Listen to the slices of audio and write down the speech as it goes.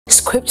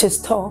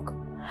Scriptures talk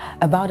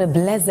about a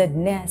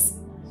blessedness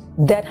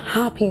that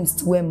happens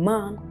to a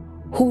man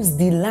whose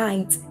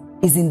delight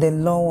is in the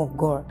law of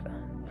God.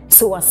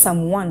 So as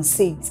Psalm 1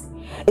 says,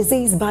 it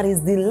says, but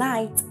his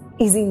delight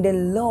is in the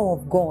law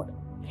of God,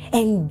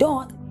 and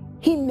doth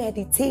he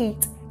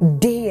meditate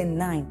day and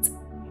night.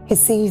 He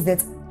says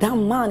that that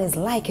man is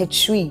like a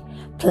tree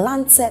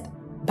planted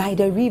by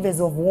the rivers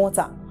of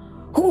water,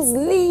 whose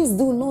leaves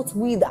do not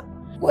wither,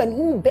 and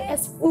who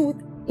bears fruit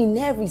in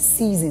every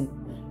season.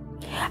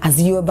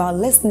 As you're about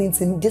listening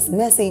to this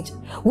message,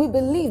 we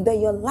believe that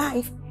your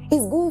life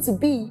is going to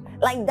be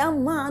like that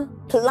man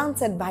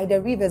planted by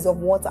the rivers of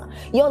water.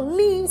 Your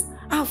leaves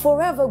are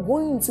forever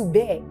going to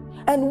bear.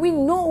 And we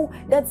know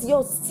that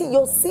your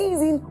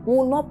season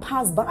will not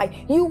pass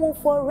by. You will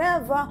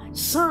forever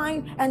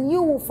shine and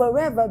you will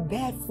forever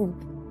bear fruit.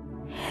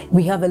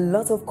 We have a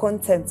lot of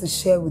content to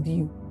share with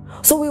you.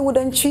 So we would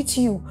entreat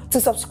you to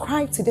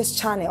subscribe to this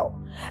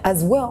channel,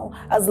 as well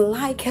as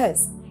like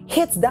us.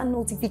 Hit that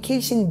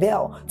notification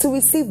bell to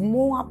receive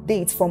more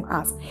updates from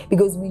us,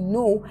 because we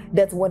know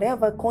that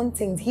whatever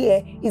content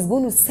here is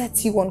going to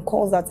set you on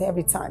course at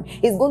every time.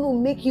 It's going to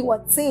make you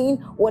attain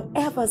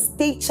whatever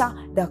stature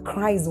that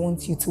Christ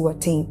wants you to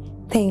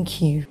attain. Thank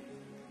you.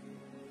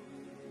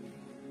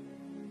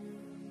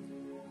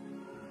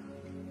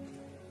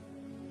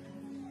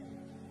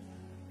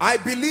 I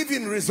believe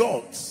in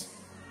results.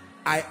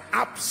 I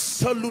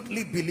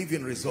absolutely believe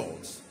in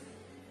results.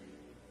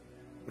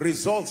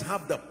 Results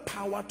have the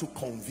power to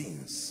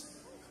convince.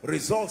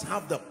 Results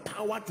have the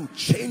power to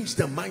change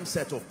the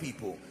mindset of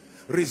people.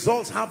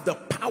 Results have the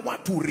power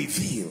to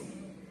reveal.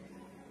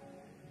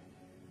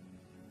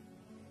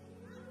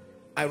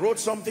 I wrote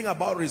something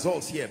about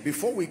results here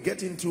before we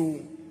get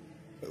into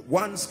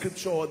one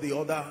scripture or the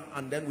other,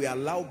 and then we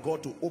allow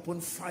God to open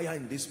fire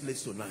in this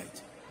place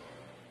tonight.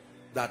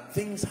 That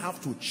things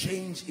have to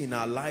change in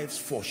our lives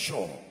for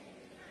sure.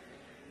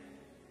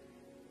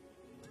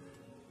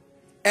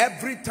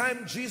 Every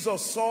time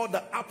Jesus saw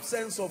the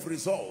absence of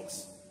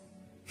results,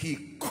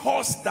 he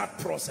caused that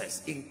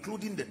process,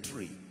 including the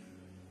tree.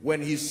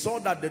 When he saw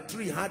that the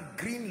tree had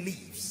green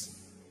leaves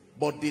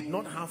but did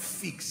not have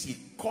figs, he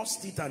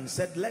caused it and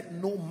said, let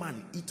no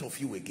man eat of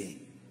you again.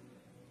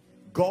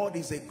 God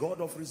is a God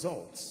of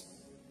results.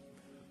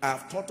 I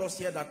have taught us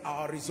here that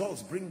our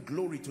results bring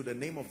glory to the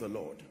name of the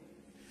Lord.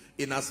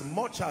 In as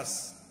much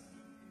as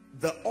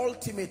the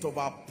ultimate of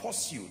our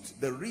pursuit,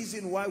 the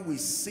reason why we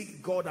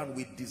seek God and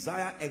we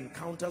desire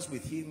encounters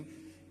with him,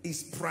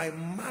 is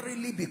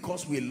primarily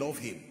because we love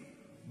him.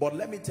 But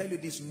let me tell you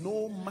this,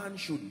 no man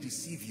should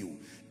deceive you.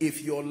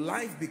 If your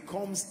life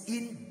becomes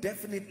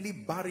indefinitely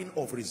barren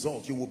of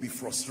results, you will be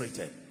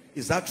frustrated.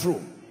 Is that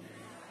true?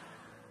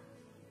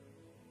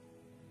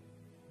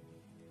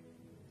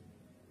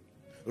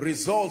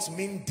 Results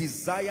mean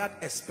desired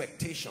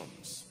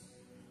expectations.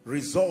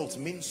 Results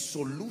mean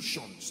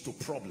solutions to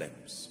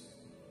problems.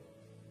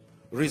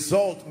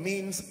 Result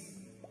means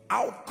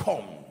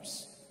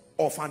outcomes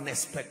of an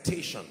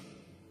expectation.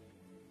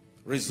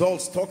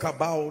 Results talk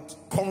about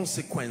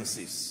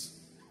consequences.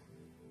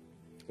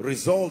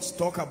 Results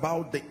talk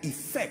about the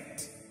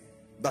effect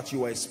that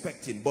you are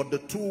expecting. But the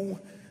two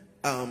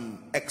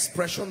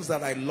expressions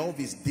that I love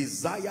is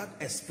desired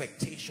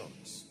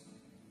expectations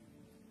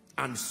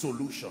and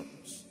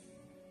solutions.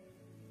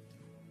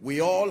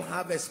 We all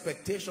have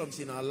expectations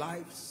in our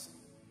lives.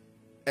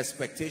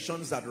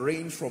 Expectations that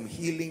range from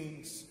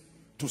healings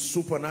to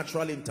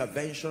supernatural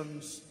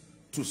interventions,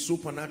 to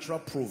supernatural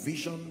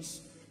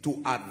provisions,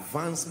 to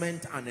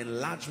advancement and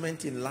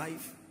enlargement in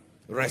life,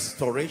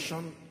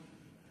 restoration.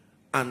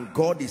 And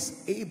God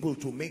is able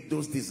to make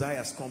those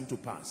desires come to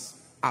pass.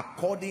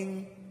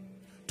 According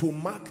to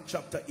Mark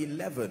chapter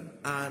 11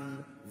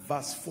 and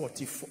verse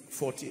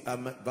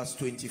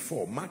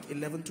 24, Mark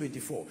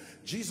 11:24,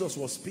 Jesus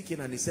was speaking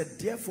and he said,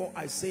 therefore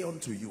I say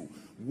unto you,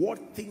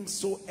 what things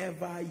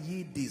soever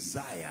ye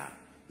desire,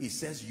 he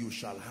says, you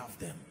shall have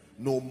them.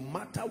 No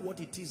matter what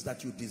it is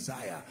that you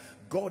desire,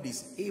 God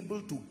is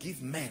able to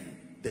give men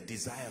the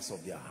desires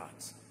of their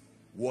hearts.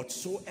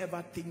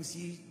 Whatsoever things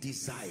ye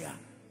desire,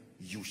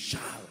 you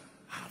shall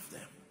have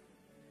them.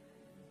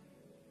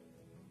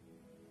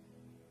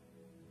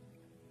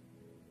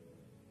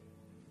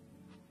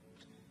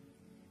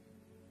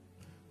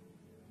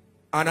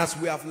 And as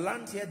we have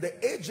learned here,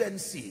 the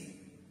agency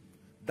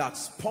that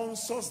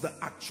sponsors the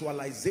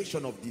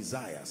actualization of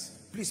desires,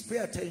 please pay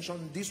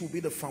attention. This will be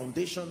the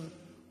foundation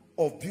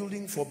of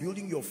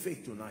building your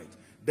faith tonight.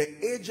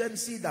 The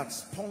agency that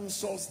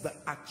sponsors the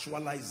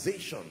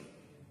actualization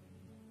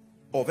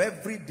of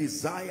every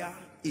desire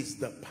is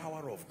the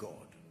power of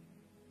God.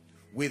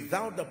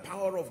 Without the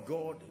power of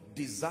God,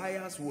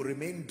 desires will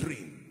remain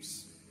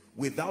dreams.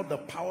 Without the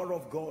power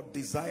of God,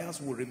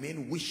 desires will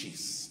remain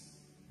wishes.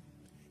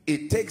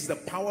 It takes the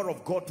power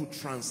of God to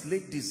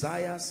translate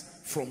desires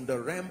from the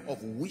realm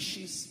of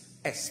wishes,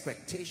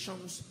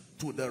 expectations,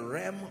 to the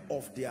realm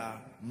of their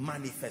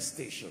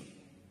manifestation.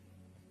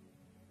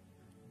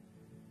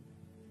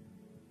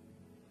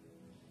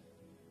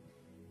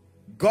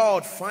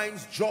 God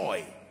finds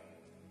joy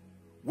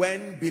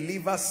when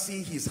believers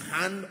see his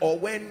hand, or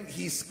when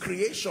his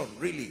creation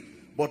really,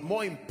 but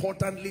more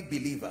importantly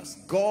believers,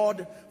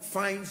 God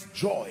finds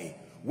joy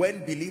when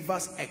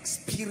believers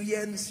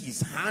experience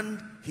his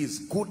hand, his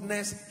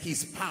goodness,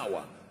 his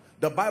power.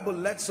 The Bible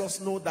lets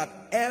us know that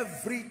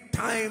every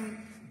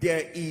time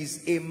there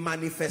is a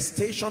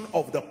manifestation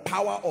of the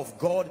power of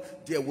God,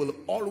 there will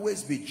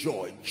always be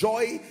joy.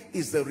 Joy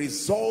is the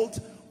result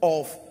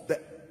of the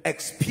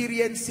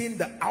experiencing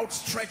the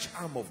outstretched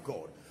arm of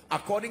God.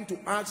 According to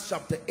Acts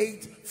chapter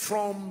 8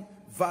 from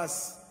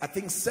verse, I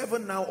think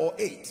 7 now or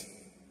 8,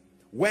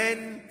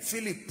 when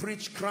Philip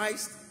preached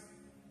Christ,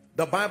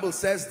 the Bible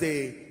says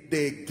they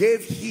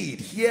gave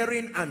heed,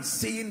 hearing and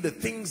seeing the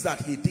things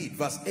that he did.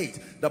 Verse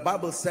 8, the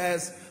Bible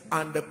says,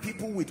 and the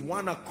people with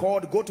one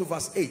accord, go to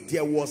verse 8,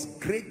 there was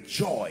great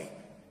joy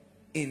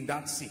in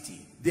that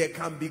city. There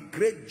can be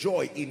great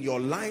joy in your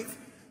life,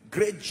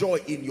 great joy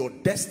in your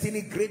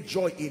destiny, great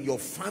joy in your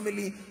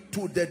family,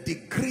 to the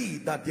degree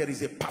that there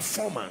is a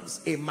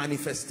performance, a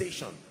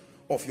manifestation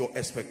of your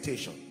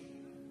expectation.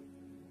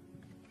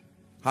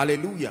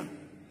 Hallelujah.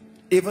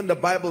 Even the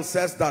Bible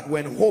says that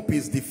when hope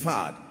is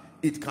deferred,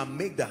 it can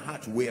make the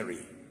heart weary.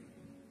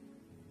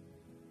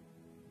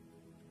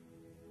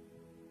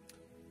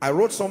 I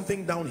wrote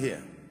something down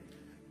here.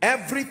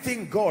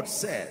 Everything God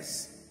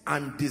says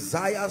and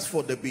desires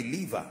for the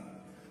believer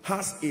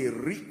has a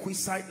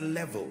requisite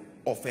level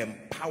of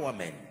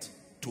empowerment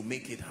to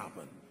make it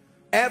happen.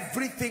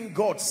 Everything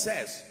God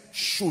says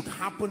should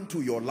happen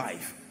to your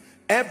life.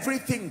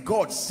 Everything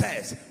God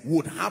says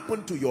would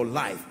happen to your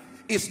life.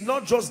 It's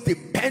not just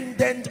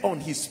dependent on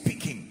his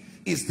speaking.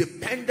 It's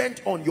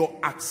dependent on your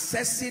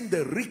accessing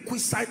the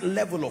requisite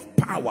level of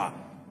power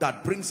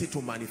that brings it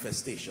to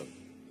manifestation.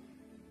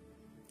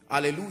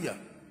 Hallelujah.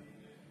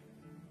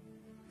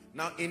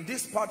 Now, in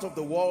this part of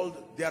the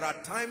world, there are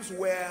times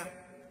where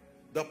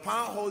the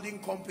power holding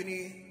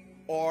company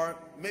or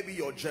maybe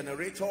your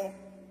generator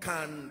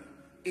can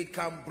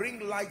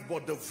bring light,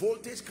 but the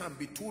voltage can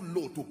be too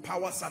low to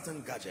power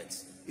certain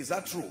gadgets. Is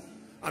that true?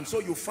 And so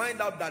you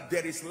find out that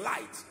there is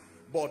light,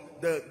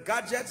 but the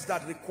gadgets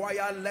that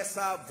require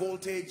lesser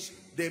voltage,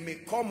 they may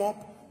come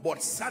up,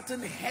 but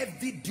certain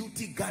heavy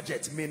duty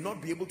gadgets may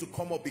not be able to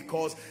come up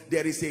because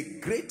there is a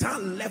greater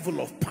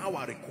level of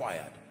power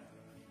required.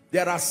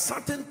 There are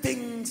certain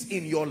things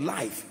in your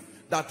life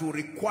that will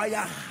require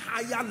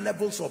higher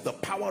levels of the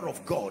power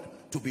of God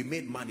to be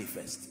made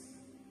manifest.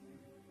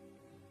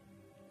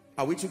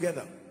 Are we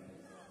together?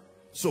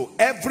 So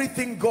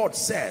everything God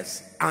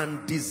says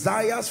and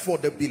desires for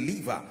the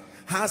believer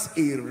has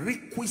a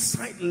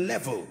requisite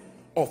level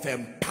of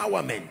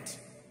empowerment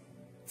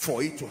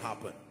for it to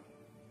happen.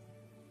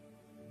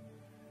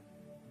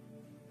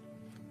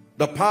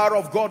 The power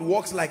of God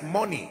works like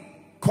money,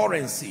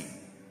 currency.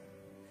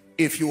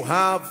 If you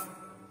have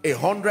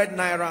 100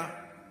 naira,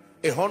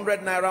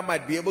 100 naira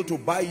might be able to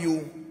buy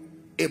you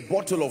a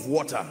bottle of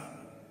water.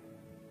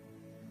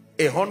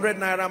 100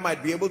 naira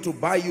might be able to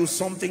buy you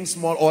something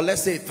small, or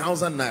let's say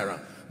 1,000 naira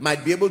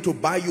might be able to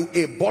buy you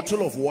a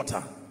bottle of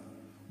water.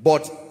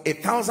 But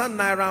 1,000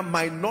 naira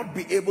might not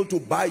be able to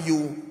buy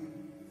you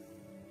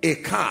a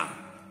car.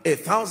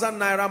 1,000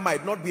 naira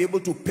might not be able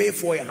to pay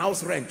for a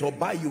house rent or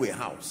buy you a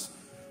house.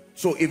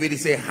 So if it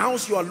is a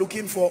house you are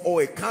looking for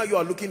or a car you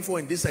are looking for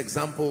in this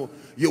example,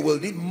 you will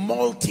need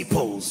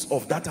multiples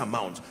of that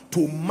amount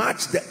to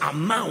match the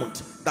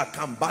amount that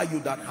can buy you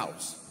that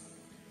house.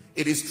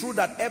 It is true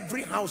that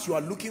every house you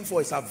are looking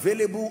for is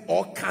available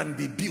or can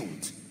be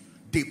built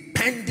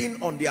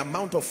depending on the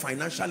amount of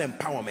financial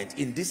empowerment.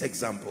 In this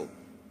example,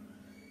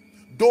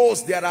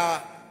 there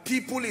are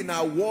people in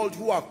our world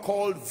who are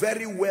called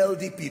very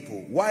wealthy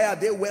people. Why are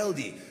they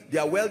wealthy? They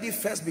are wealthy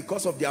first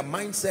because of their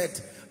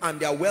mindset, and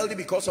they are wealthy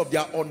because of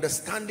their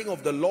understanding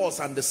of the laws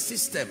and the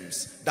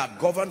systems that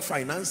govern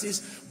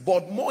finances.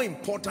 But more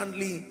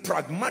importantly,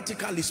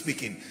 pragmatically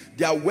speaking,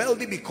 they are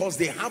wealthy because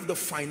they have the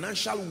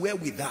financial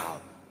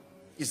wherewithal.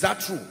 Is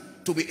that true?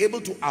 To be able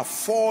to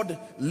afford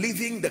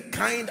living the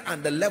kind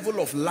and the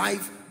level of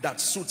life that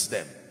suits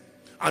them.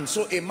 And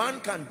so a man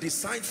can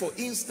decide, for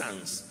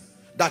instance,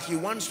 that he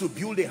wants to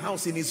build a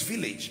house in his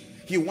village.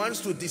 He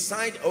wants to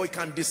decide, or he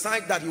can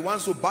decide that he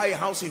wants to buy a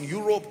house in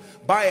Europe,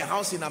 buy a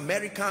house in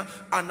America,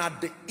 and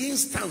at the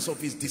instance of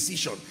his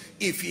decision,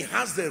 if he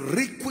has the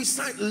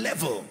requisite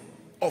level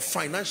of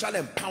financial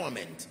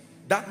empowerment,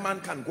 that man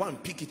can go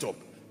and pick it up.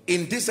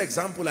 In this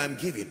example I'm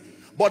giving.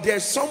 But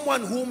there's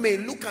someone who may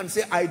look and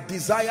say, I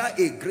desire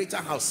a greater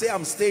house. Say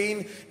I'm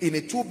staying in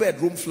a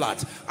 2-bedroom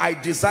flat. I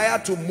desire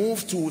to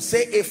move to,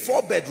 say, a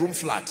 4-bedroom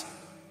flat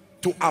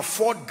to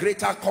afford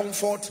greater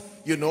comfort,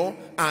 you know,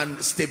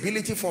 and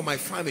stability for my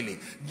family.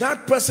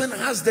 That person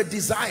has the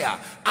desire,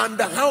 and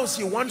the house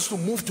he wants to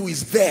move to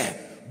is there,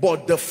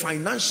 but the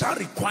financial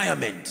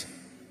requirement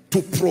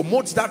to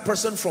promote that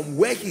person from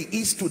where he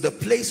is to the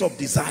place of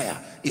desire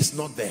is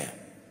not there.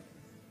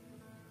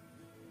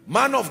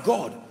 Man of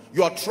God,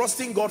 you are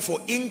trusting God for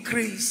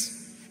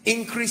increase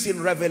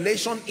in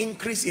revelation,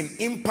 increase in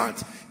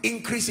impact,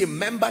 increase in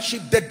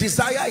membership. The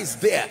desire is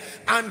there,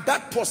 and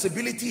that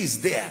possibility is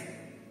there.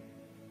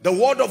 The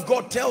word of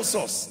God tells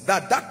us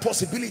that that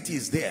possibility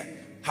is there.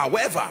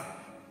 However,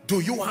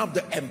 do you have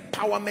the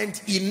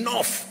empowerment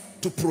enough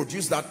to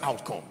produce that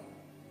outcome?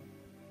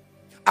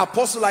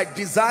 Apostle, I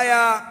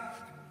desire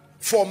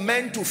for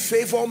men to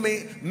favor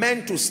me,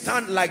 men to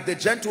stand like the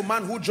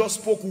gentleman who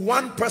just spoke,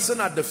 one person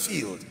at the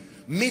field,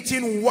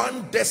 meeting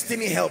one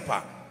destiny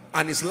helper,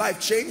 and his life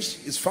changed.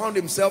 He's found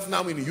himself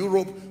now in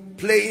Europe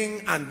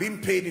playing and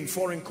being paid in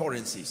foreign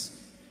currencies.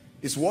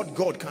 It's what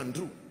God can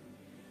do.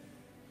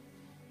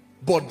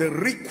 But the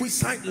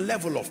requisite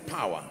level of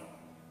power,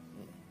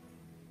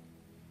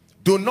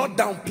 do not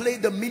downplay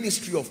the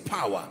ministry of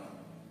power.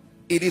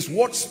 It is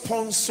what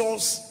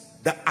sponsors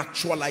the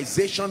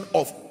actualization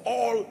of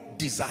all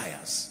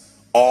desires.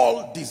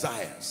 All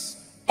desires.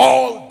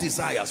 All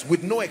desires,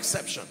 with no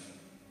exception.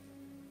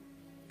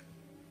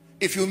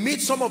 If you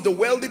meet some of the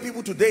wealthy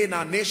people today in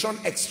our nation,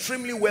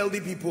 extremely wealthy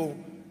people,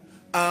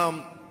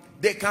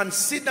 they can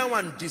sit down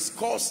and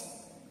discuss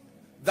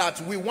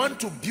that we want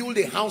to build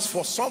a house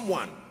for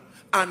someone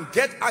and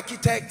get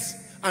architects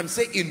and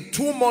say in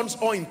 2 months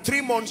or in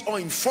 3 months or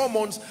in 4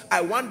 months, I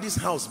want this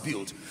house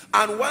built.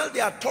 And while they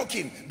are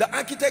talking, the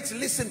architects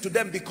listen to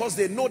them because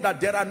they know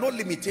that there are no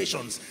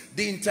limitations.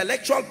 The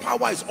intellectual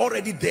power is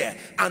already there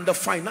and the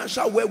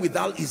financial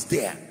wherewithal is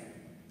there.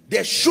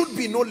 There should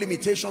be no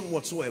limitation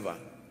whatsoever.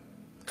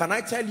 Can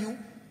I tell you,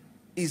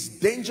 it's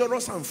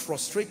dangerous and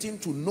frustrating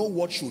to know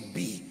what should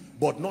be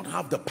but not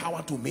have the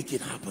power to make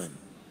it happen.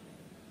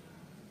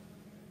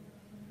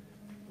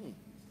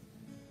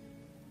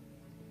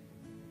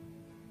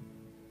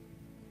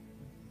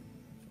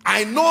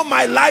 I know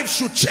my life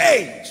should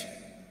change,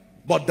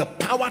 but the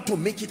power to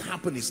make it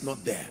happen is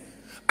not there.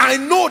 I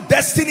know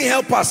destiny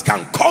helpers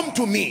can come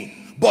to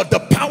me, but the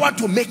power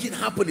to make it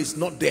happen is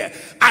not there.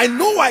 I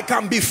know I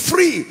can be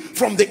free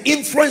from the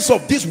influence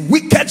of this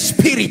wicked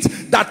spirit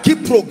that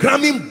keep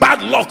programming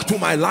bad luck to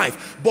my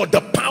life, but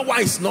the power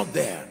is not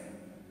there.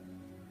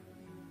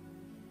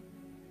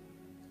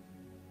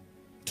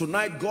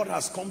 Tonight, God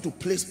has come to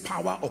place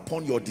power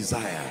upon your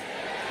desire.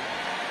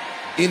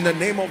 In the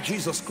name of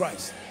Jesus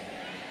Christ.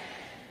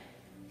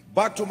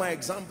 Back to my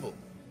example.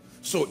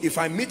 So if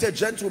I meet a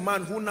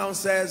gentleman who now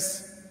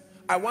says,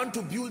 I want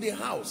to build a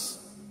house,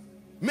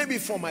 maybe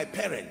for my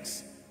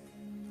parents.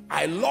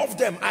 I love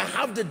them. I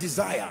have the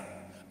desire.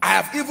 I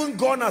have even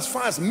gone as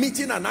far as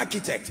meeting an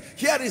architect.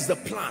 Here is the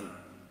plan.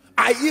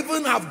 I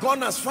even have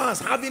gone as far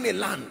as having a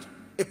land,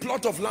 a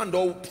plot of land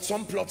or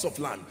some plots of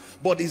land.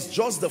 But it's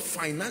just the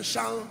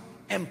financial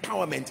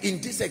empowerment.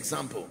 In this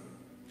example,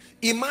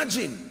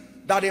 imagine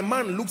that a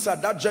man looks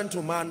at that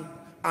gentleman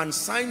and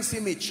signs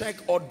him a check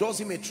or does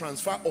him a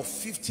transfer of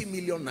 50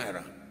 million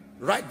naira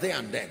right there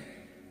and then.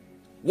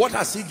 What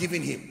has he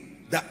given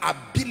him? The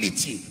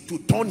ability to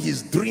turn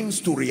his dreams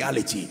to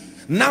reality.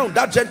 Now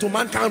that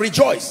gentleman can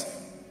rejoice.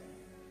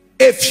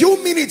 A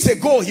few minutes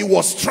ago he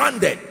was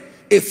stranded.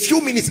 A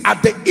few minutes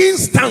at the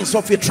instance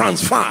of a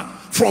transfer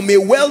from a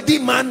wealthy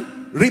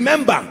man.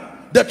 Remember,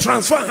 the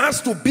transfer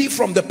has to be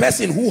from the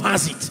person who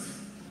has it.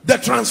 The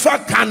transfer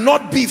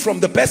cannot be from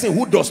the person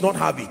who does not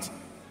have it.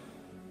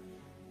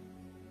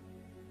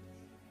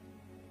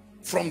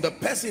 From the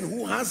person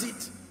who has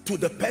it to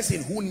the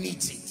person who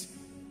needs it.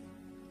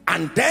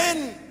 And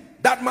then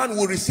that man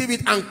will receive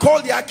it and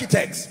call the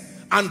architects.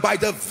 And by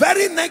the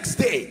very next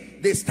day,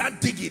 they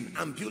start digging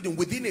and building.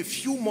 Within a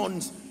few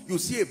months, you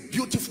see a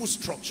beautiful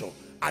structure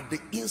at the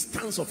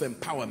instance of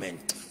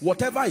empowerment.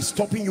 Whatever is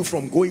stopping you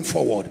from going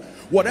forward,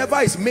 whatever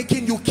is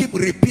making you keep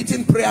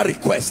repeating prayer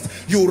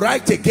requests, you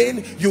write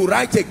again, you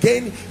write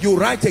again, you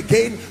write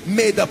again.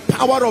 May the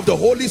power of the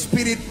Holy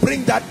Spirit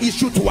bring that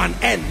issue to an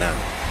end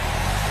now.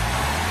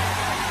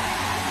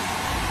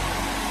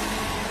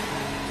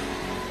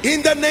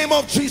 In the name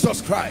of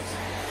Jesus Christ.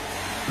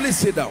 Please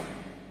sit down.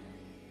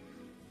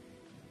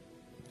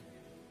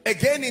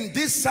 Again, in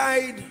this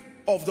side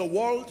of the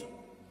world,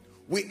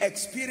 we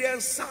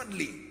experience,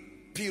 sadly,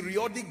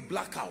 periodic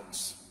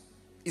blackouts.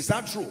 Is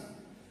that true?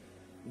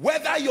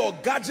 Whether your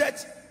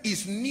gadget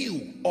is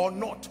new or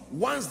not,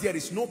 once there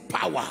is no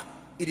power,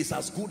 it is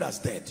as good as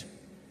dead.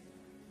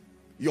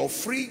 Your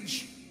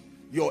fridge,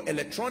 your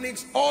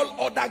electronics, all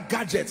other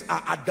gadgets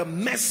are at the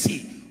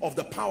mercy of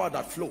the power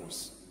that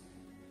flows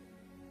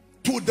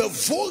to the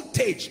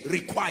voltage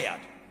required.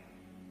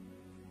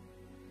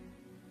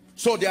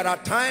 So there are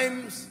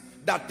times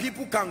that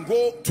people can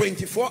go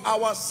 24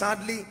 hours,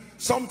 sadly,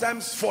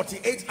 sometimes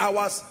 48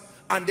 hours,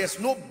 and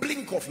there's no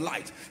blink of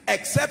light,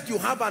 except you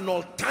have an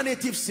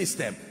alternative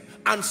system.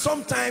 And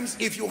sometimes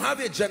if you have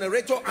a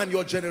generator and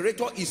your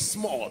generator is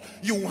small,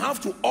 you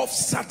have to off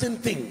certain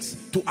things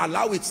to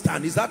allow it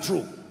stand. Is that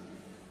true?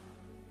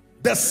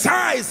 The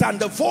size and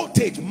the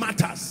voltage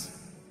matters.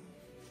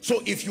 So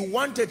if you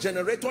want a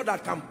generator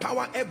that can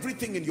power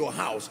everything in your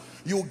house,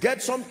 you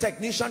get some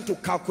technician to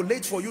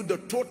calculate for you the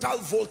total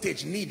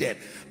voltage needed,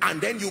 and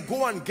then you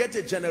go and get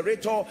a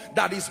generator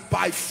that is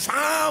by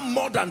far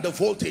more than the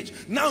voltage.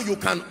 Now you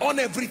can on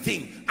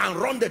everything and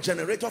run the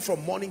generator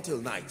from morning till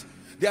night.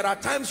 There are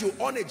times you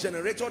on a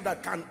generator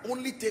that can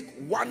only take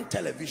one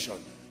television.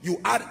 You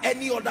add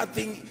any other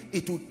thing,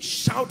 it will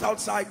shout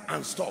outside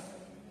and stop.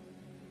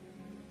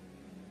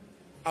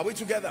 Are we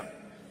together?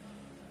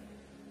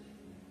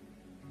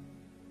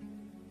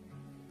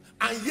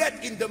 And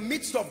yet in the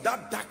midst of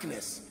that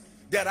darkness,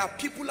 there are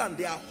people and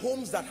their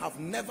homes that have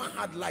never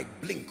had light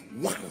blink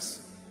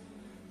once.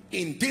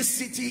 In this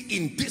city,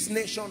 in this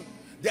nation,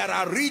 there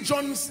are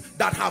regions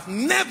that have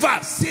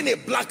never seen a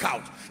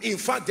blackout. In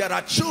fact, there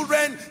are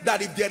children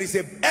that if there is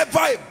ever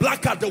a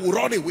blackout, they will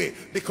run away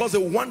because they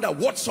will wonder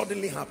what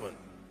suddenly happened.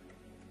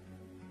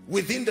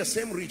 Within the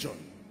same region,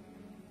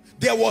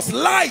 there was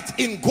light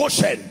in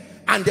Goshen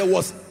and there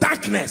was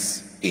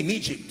darkness in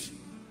Egypt.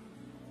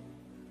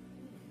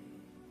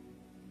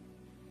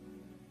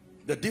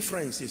 The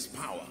difference is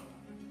power.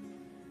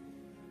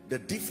 The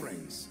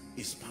difference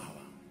is power.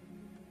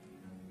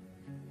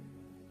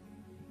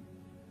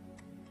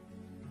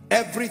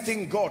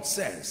 Everything God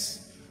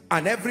says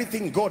and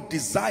everything God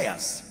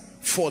desires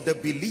for the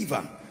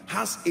believer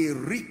has a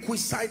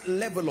requisite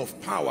level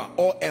of power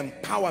or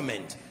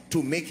empowerment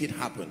to make it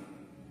happen.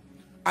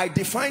 I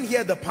define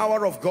here the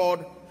power of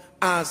God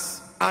as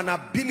an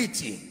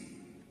ability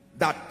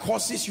that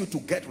causes you to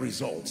get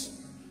results.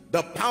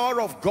 The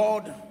power of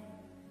God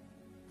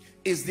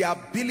is the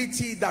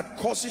ability that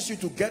causes you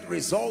to get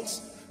results,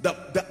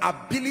 the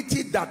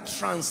ability that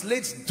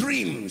translates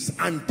dreams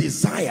and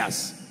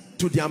desires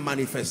to their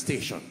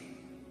manifestation.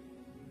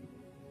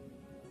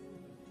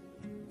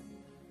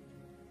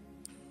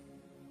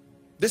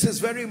 This is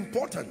very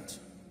important.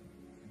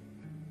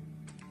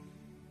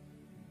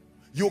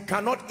 You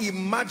cannot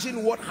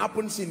imagine what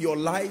happens in your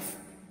life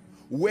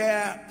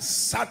where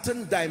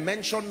certain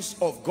dimensions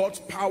of God's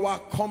power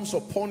comes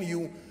upon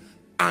you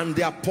and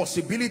their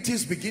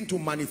possibilities begin to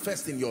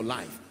manifest in your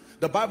life.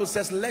 The Bible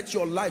says, let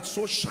your light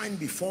so shine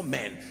before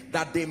men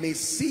that they may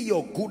see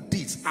your good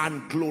deeds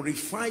and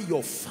glorify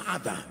your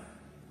Father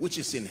which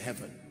is in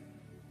heaven.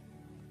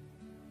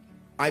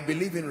 I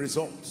believe in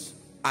results.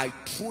 I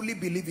truly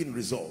believe in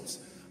results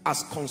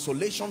as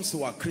consolations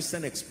to our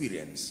Christian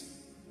experience.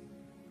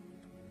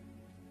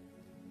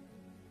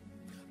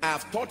 I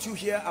have taught you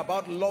here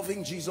about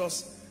loving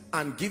Jesus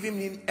and giving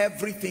him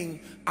everything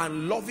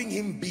and loving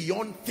him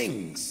beyond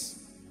things.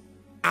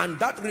 And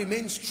that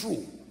remains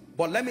true.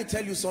 But let me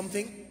tell you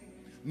something.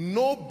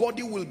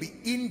 Nobody will be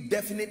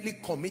indefinitely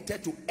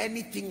committed to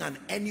anything and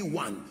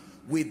anyone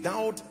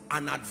without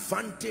an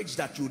advantage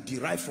that you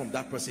derive from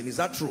that person. Is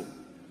that true?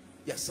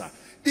 Yes, sir.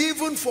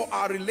 Even for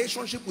our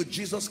relationship with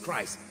Jesus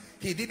Christ,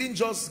 he didn't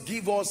just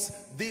give us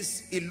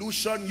this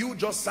illusion, you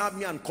just serve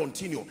me and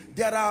continue.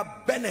 There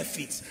are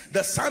benefits.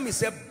 The psalmist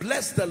said,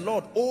 bless the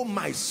Lord, oh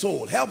my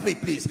soul. Help me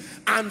please.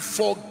 And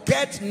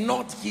forget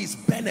not his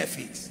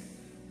benefits.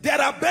 There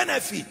are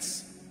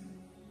benefits.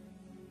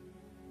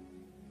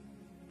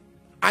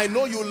 I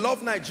know you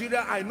love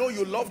Nigeria. I know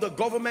you love the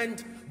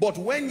government. But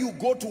when you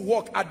go to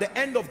work at the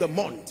end of the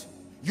month,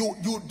 you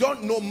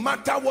don't, no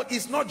matter what,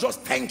 it's not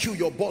just thank you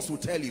your boss will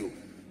tell you.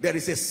 There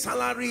is a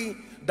salary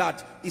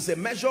that is a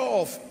measure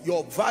of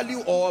your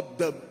value or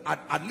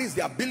at least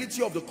the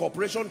ability of the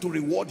corporation to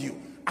reward you.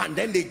 And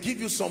then they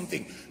give you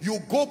something. You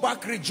go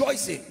back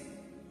rejoicing.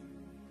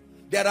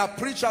 There are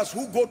preachers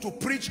who go to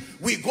preach.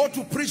 We go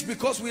to preach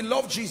because we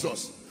love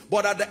Jesus.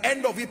 But at the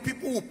end of it,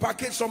 people will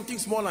package something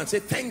small and say,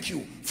 thank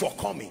you for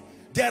coming.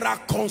 There are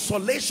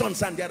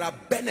consolations and there are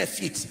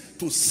benefits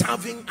to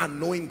serving and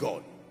knowing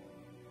God.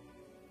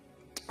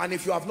 And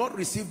if you have not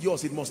received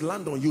yours, it must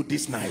land on you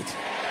this night.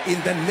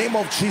 In the name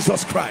of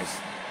Jesus Christ.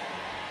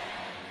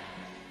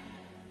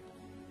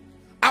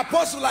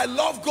 Apostle, I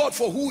love God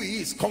for who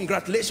he is.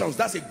 Congratulations,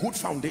 that's a good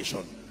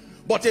foundation.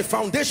 But a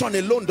foundation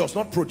alone does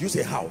not produce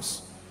a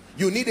house.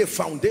 You need a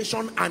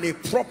foundation and a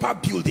proper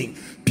building.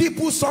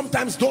 People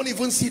sometimes don't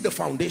even see the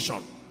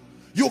foundation.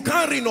 You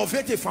can't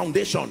renovate a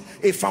foundation.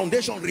 A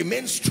foundation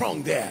remains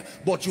strong there,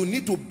 but you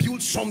need to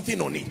build something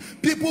on it.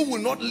 People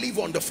will not live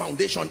on the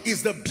foundation.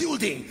 It's the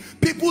building.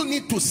 People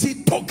need to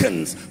see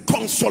tokens,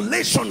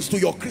 consolations to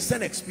your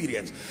Christian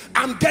experience.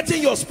 I'm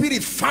getting your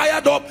spirit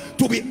fired up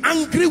to be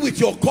angry with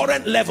your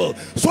current level,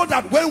 so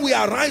that when we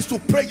arise to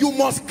pray, you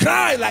must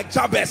cry like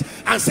Jabez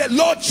and say,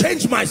 Lord,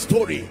 change my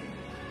story.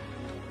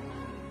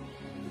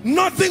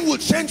 Nothing will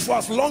change for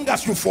as long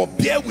as you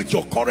forbear with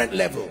your current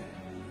level.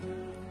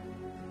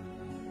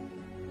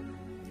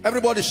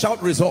 Everybody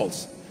shout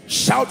results.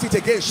 Shout it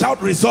again.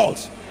 Shout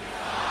results.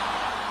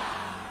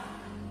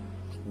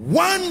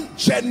 One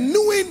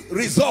genuine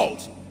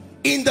result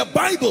in the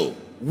Bible.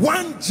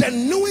 One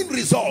genuine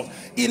result.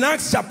 In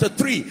Acts chapter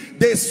 3,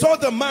 they saw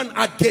the man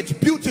at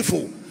Gate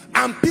Beautiful.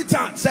 And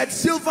Peter said,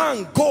 silver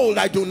and gold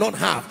I do not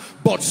have,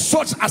 but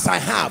such as I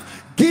have,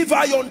 give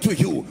I unto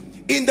you.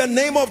 In the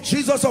name of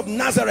Jesus of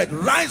Nazareth,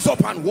 rise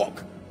up and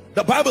walk.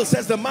 The Bible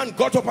says the man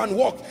got up and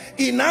walked.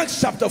 In Acts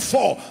chapter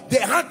 4, they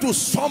had to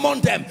summon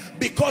them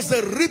because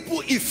the ripple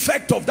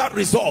effect of that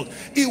result,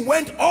 it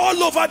went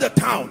all over the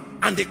town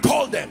and they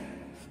called them.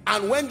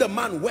 And when the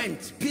man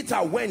went,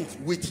 Peter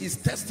went with his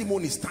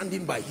testimony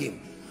standing by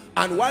him.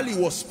 And while he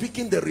was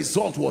speaking, the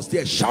result was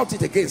there. Shout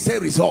it again. Say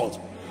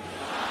result.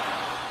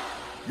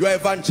 Your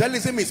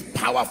evangelism is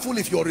powerful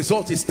if your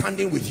result is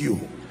standing with you.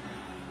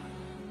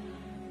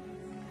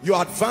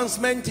 Your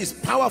advancement is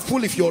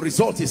powerful if your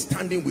result is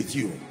standing with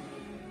you.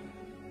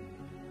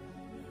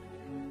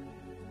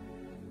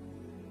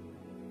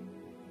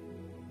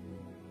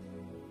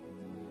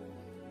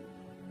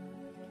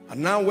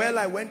 And now, while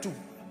I went to,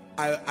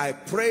 I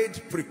prayed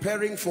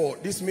preparing for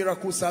this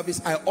miracle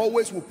service. I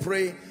always will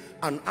pray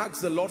and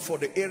ask the Lord for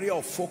the area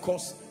of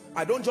focus.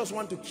 I don't just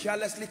want to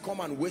carelessly come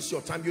and waste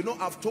your time. You know,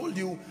 I've told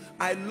you,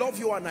 I love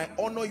you and I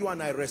honor you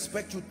and I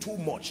respect you too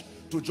much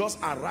to just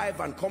arrive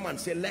and come and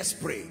say, let's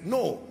pray.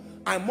 No,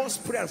 I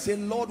must pray and say,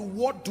 Lord,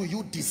 what do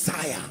you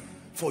desire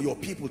for your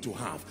people to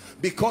have?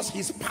 Because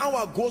his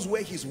power goes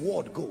where his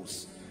word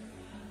goes.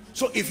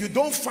 So if you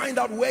don't find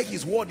out where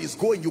his word is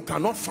going, you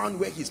cannot find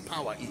where his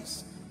power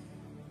is.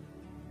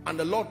 And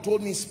the Lord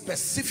told me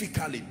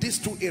specifically these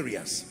two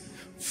areas.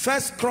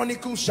 First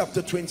Chronicles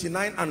chapter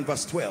 29 and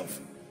verse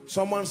 12.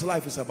 Someone's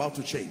life is about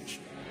to change.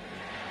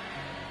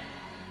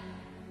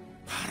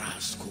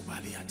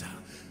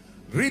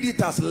 Read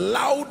it as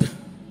loud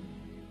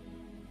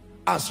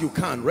as you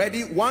can.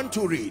 Ready? 1,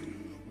 2, read.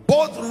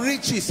 Both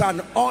riches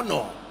and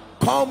honor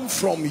come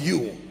from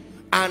you,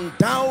 and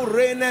thou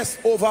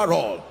reignest over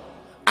all.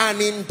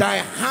 And in thy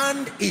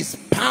hand is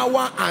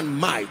power and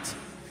might.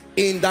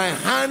 In thy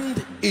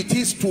hand it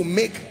is to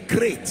make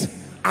great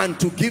and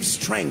to give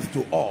strength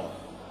to all.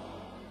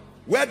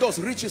 Where does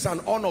riches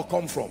and honor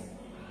come from?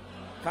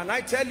 Can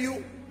I tell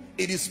you,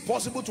 it is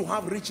possible to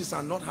have riches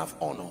and not have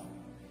honor.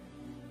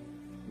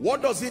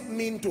 What does it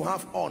mean to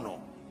have honor?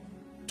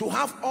 To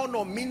have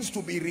honor means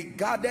to be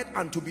regarded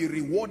and to be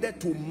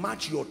rewarded to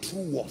match your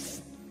true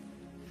worth.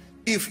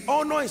 If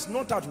honor is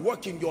not at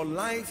work in your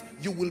life,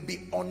 you will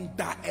be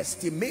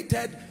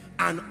underestimated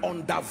and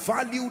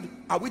undervalued.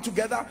 Are we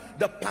together?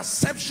 The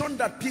perception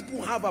that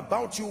people have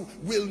about you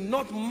will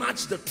not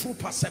match the true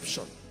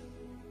perception.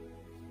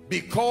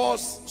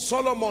 Because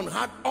Solomon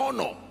had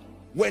honor.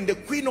 When the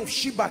Queen of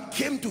Sheba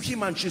came to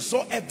him and she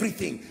saw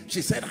everything,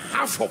 she said,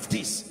 half of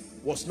this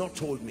was not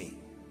told me.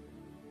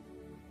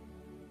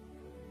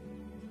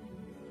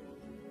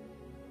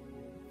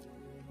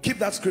 Keep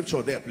that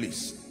scripture there,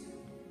 please.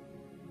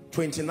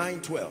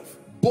 29:12.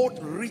 Both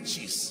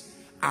riches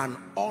and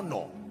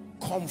honor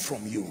come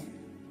from you,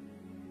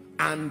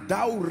 and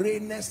thou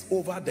reignest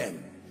over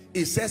them.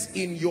 It says,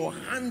 in your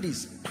hand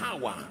is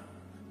power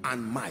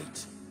and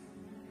might.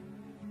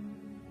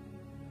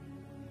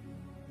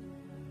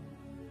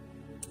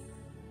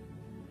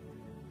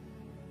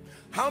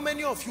 How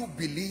many of you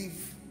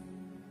believe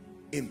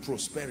in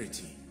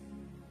prosperity?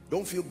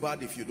 Don't feel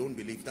bad if you don't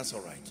believe, that's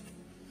all right.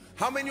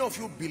 How many of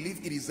you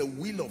believe it is the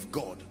will of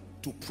God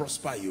to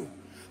prosper you?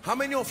 How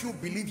many of you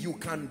believe you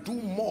can do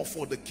more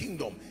for the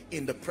kingdom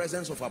in the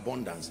presence of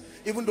abundance?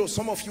 Even though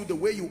some of you, the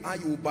way you are,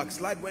 you will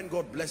backslide when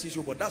God blesses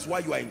you, but that's why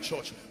you are in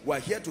church. We are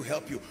here to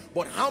help you.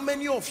 But how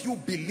many of you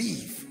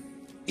believe,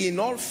 in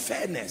all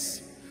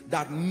fairness,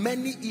 that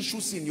many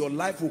issues in your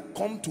life will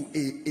come to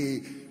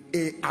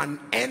an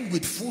end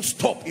with full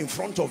stop in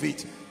front of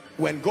it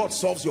when God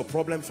solves your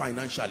problem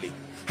financially?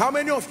 How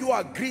many of you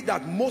agree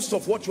that most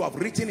of what you have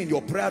written in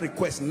your prayer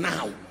request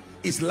now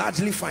is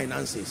largely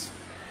finances?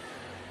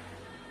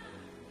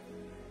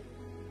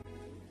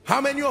 How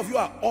many of you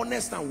are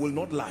honest and will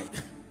not lie?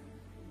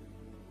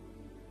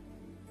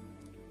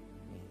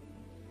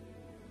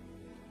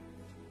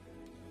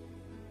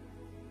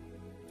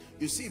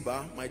 You see,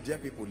 my dear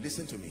people,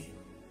 listen to me.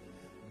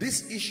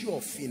 This issue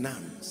of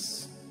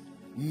finance,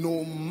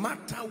 no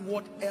matter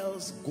what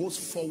else goes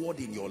forward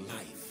in your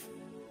life,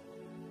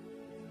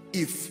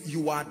 if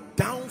you are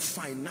down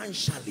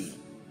financially,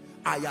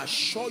 I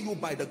assure you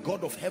by the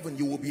God of heaven,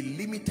 you will be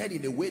limited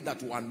in a way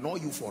that will annoy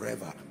you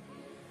forever.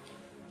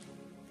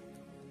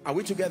 Are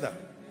we together?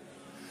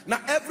 Now,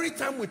 every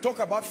time we talk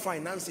about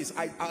finances,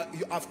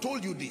 I've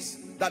told you this,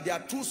 that there are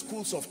two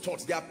schools of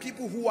thought. There are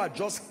people who are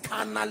just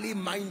carnally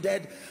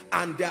minded,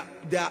 and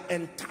their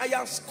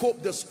entire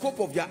scope, the scope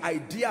of their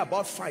idea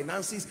about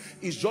finances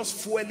is just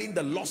fueling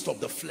the lust of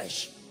the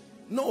flesh.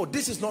 No,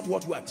 this is not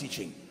what we are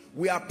teaching.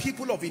 We are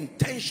people of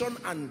intention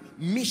and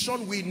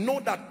mission. We know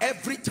that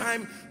every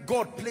time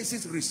God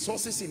places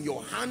resources in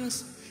your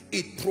hands,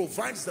 it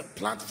provides the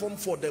platform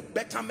for the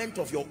betterment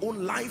of your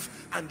own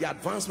life and the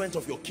advancement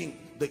of your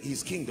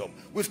his kingdom.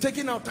 We've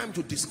taken our time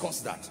to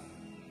discuss that.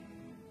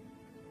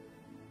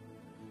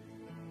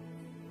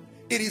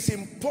 It is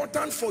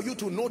important for you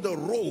to know the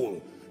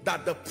role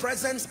that the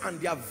presence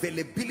and the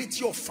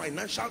availability of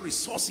financial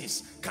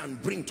resources can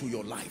bring to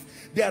your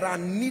life. There are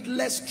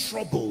needless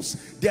troubles,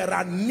 there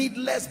are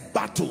needless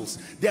battles,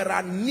 there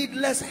are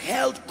needless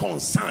health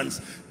concerns.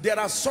 There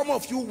are some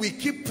of you, we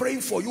keep praying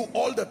for you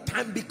all the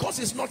time because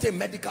it's not a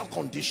medical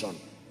condition.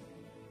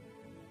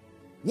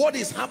 What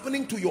is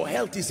happening to your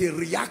health is a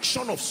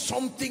reaction of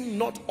something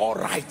not all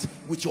right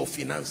with your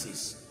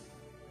finances.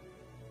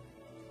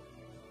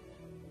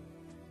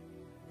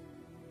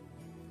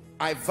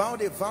 I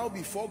vowed a vow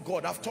before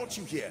God, I've taught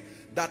you here,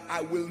 that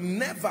I will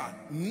never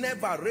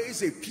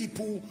raise a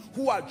people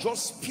who are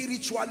just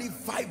spiritually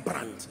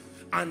vibrant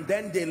and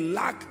then they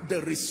lack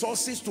the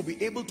resources to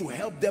be able to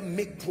help them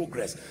make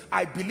progress.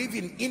 I believe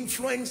in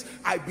influence.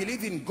 I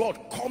believe in God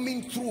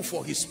coming through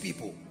for his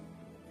people.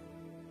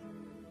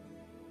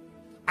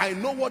 I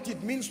know what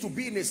it means to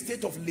be in a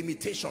state of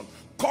limitation.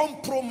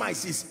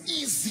 Compromise is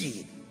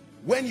easy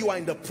when you are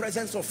in the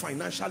presence of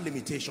financial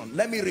limitation.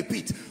 Let me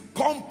repeat,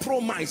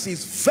 compromise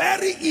is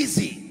very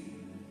easy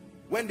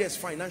when there's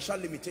financial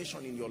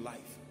limitation in your life.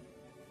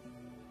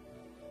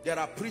 There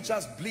are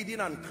preachers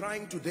bleeding and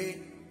crying today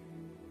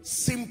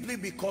simply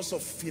because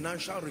of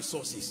financial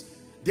resources.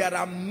 There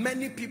are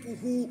many people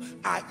who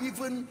are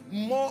even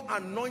more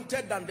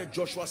anointed than the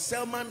Joshua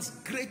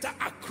Selmans, greater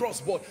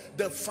across, but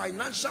the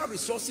financial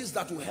resources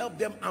that will help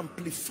them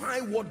amplify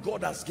what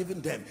God has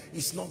given them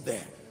is not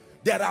there.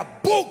 There are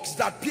books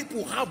that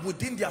people have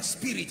within their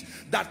spirit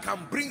that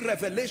can bring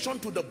revelation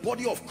to the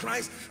body of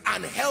Christ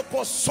and help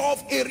us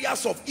solve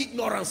areas of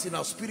ignorance in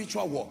our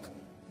spiritual walk,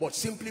 but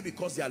simply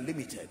because they are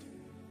limited.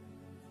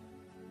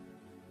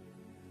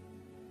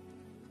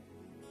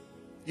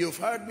 You've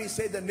heard me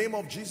say the name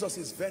of Jesus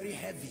is very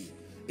heavy.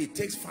 It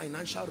takes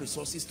financial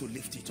resources to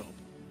lift it up.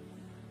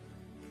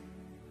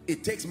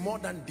 It takes more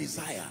than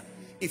desire.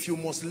 If you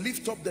must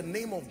lift up the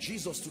name of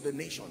Jesus to the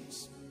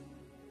nations,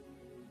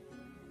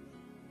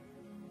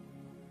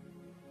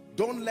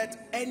 don't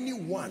let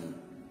anyone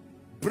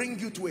bring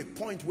you to a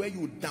point where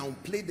you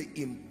downplay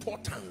the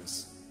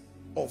importance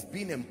of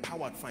being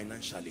empowered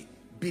financially.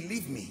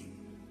 Believe me,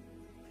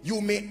 you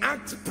may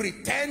act,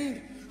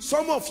 pretend.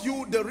 Some of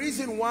you, the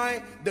reason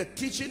why the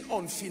teaching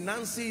on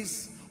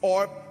finances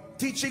or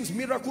teachings,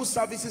 miracle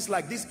services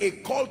like this, a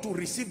call to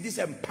receive this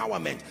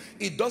empowerment,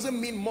 it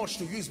doesn't mean much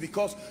to you, is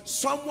because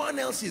someone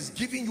else is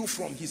giving you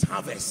from his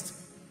harvest.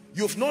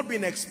 You've not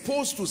been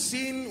exposed to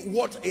seeing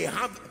what a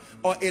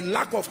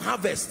lack of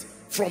harvest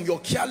from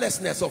your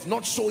carelessness of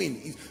not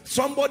sowing.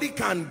 Somebody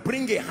can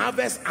bring a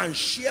harvest and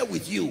share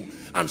with you,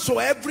 and so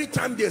every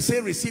time they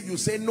say receive, you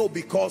say no,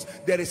 because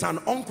there is an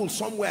uncle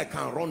somewhere I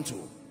can run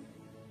to.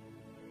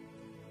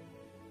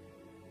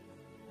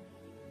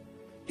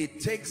 It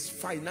takes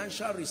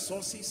financial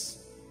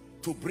resources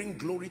to bring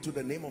glory to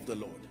the name of the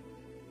Lord.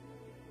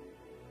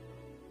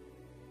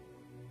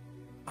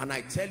 And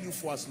I tell you,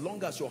 for as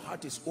long as your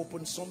heart is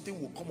open,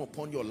 something will come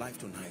upon your life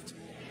tonight.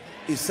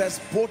 It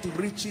says both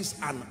riches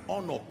and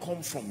honor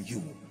come from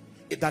you,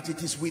 that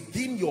it is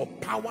within your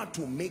power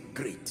to make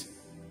great.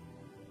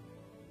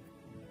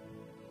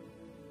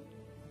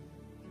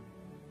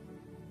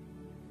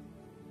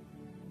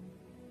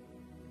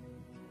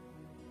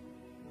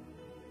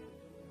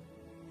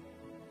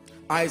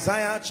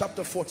 Isaiah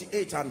chapter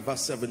 48 and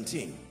verse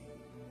 17.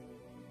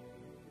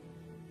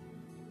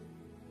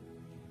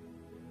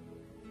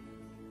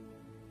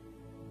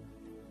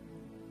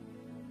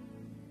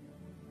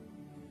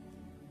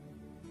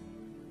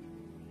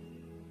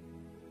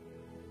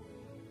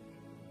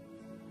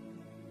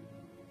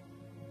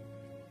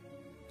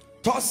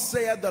 Thus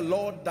saith the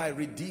Lord thy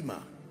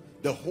Redeemer,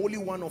 the Holy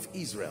One of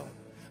Israel,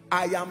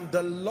 I am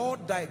the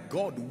Lord thy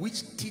God,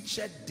 which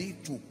teacheth thee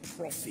to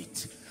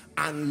profit,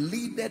 and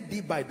leadeth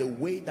thee by the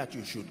way that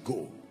you should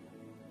go.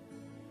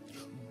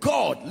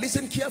 God,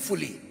 listen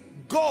carefully,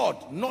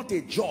 God, not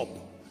a job.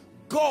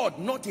 God,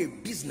 not a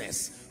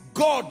business.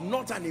 God,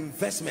 not an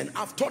investment.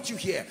 I've taught you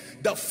here,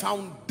 the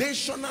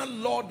foundational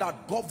law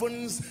that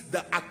governs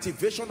the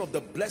activation of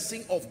the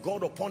blessing of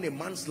God upon a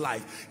man's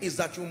life is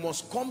that you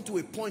must come to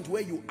a point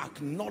where you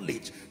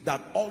acknowledge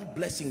that all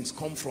blessings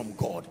come from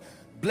God.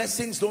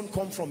 Blessings don't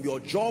come from your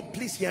job.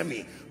 Please hear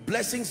me.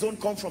 Blessings don't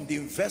come from the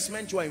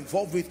investment you are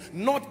involved with,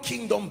 not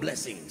kingdom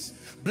blessings.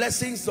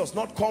 Blessings does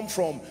not come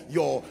from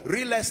your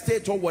real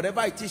estate or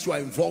whatever it is you are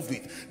involved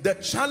with. The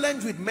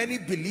challenge with many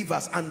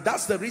believers, and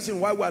that's the reason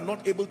why we are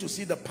not able to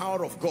see the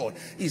power of God,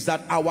 is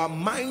that our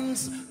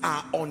minds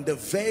are on the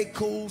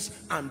vehicles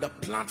and the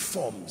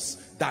platforms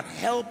that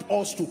help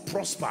us to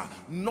prosper,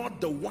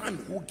 not the one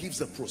who gives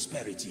the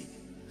prosperity.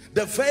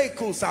 The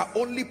vehicles are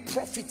only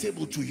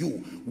profitable to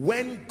you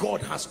when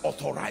God has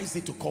authorized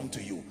it to come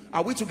to you.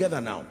 Are we together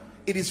now?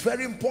 It is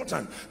very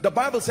important. The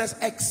Bible says,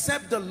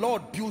 except the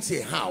Lord builds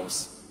a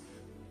house,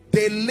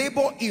 they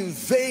labor in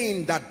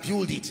vain that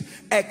build it.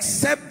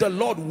 Except the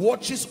Lord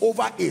watches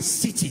over a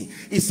city,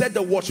 he said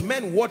the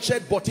watchmen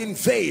watched but in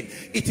vain.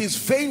 It is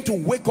vain to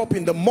wake up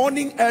in the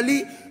morning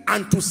early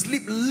and to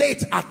sleep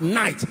late at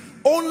night,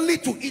 only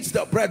to eat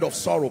the bread of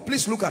sorrow.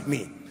 Please look at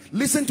me.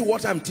 Listen to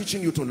what I'm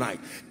teaching you tonight.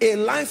 A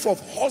life of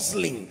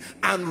hustling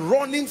and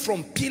running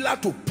from pillar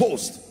to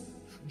post,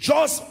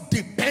 just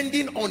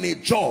depending on a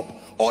job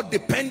or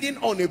depending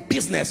on a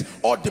business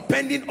or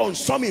depending on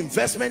some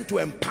investment to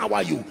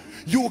empower you.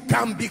 You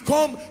can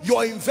become,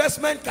 your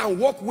investment can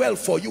work well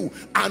for you,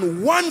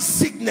 and one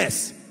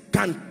sickness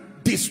can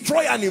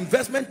destroy an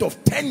investment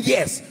of 10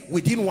 years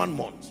within 1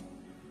 month.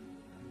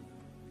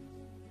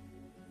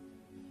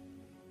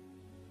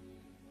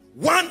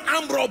 One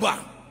armed robber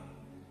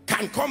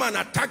can come and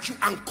attack you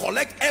and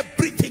collect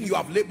everything you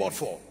have labored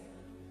for.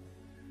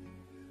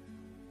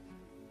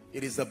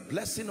 It is the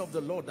blessing of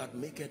the Lord that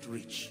maketh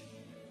rich.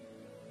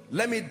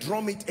 Let me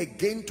drum it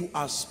again to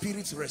our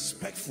spirits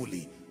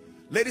respectfully.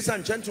 Ladies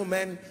and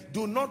gentlemen,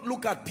 do not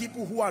look at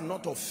people who are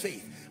not of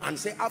faith and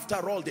say,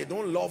 after all, they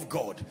don't love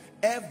God.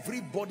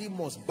 Everybody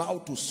must bow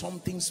to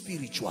something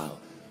spiritual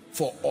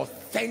for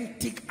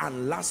authentic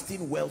and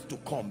lasting wealth to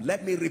come.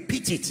 Let me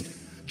repeat it.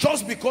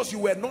 Just because you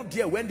were not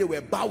there when they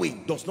were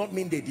bowing does not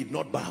mean they did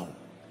not bow.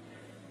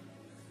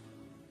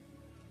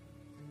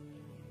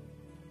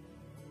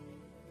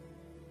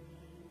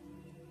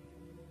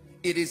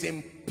 It is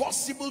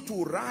impossible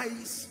to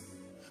rise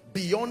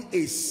beyond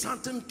a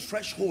certain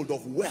threshold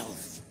of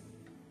wealth.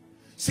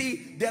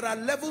 See, there are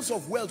levels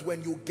of wealth.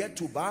 When you get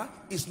to bar,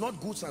 it's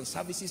not goods and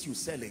services you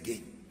sell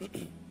again.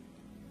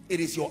 It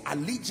is your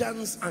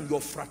allegiance and your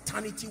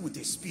fraternity with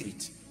a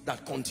spirit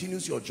that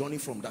continues your journey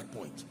from that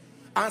point.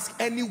 Ask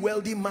any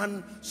wealthy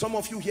man. Some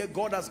of you here,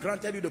 God has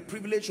granted you the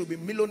privilege to be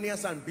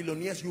millionaires and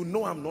billionaires. You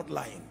know I'm not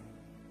lying.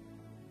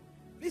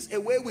 Please,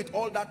 away with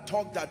all that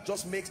talk that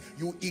just makes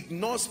you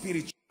ignore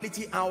spirituality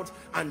out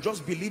and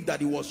just believe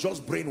that it was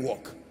just brain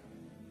work.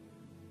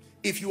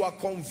 If you are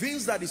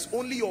convinced that it's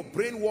only your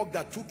brain work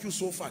that took you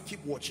so far,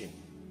 keep watching.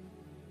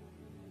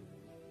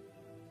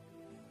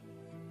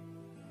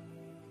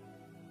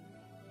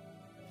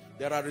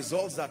 There are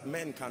results that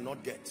men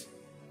cannot get.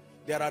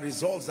 There are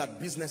results that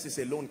businesses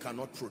alone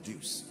cannot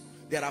produce.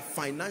 There are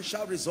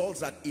financial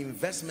results that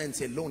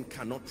investments alone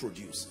cannot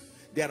produce.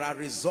 There are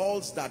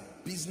results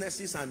that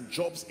businesses and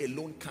jobs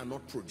alone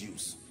cannot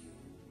produce.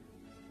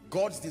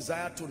 God's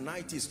desire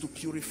tonight is to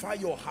purify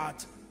your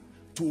heart,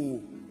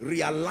 to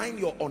realign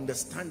your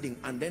understanding,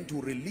 and then to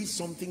release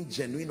something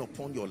genuine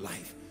upon your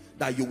life,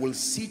 that you will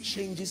see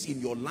changes in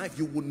your life.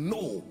 You will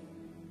know.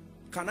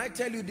 Can I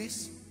tell you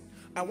this?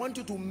 I want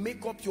you to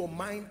make up your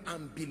mind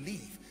and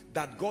believe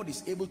that God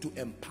is able to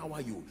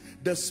empower you.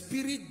 The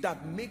spirit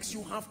that makes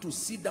you have to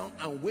sit down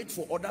and wait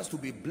for others to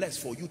be blessed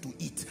for you to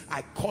eat,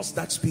 I curse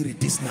that spirit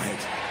this night.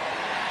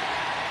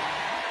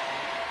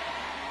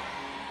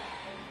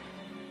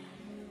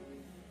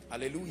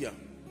 Hallelujah.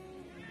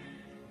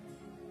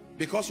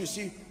 Because you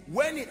see,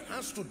 when it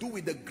has to do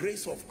with the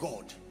grace of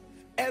God,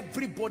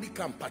 everybody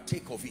can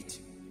partake of it.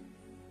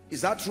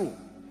 Is that true?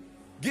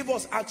 Give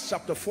us Acts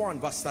chapter 4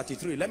 and verse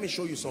 33. Let me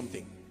show you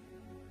something.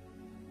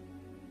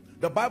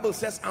 The Bible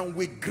says, and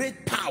with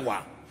great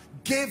power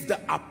gave the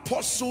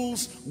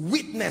apostles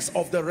witness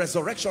of the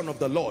resurrection of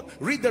the Lord.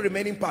 Read the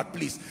remaining part,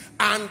 please.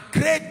 And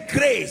great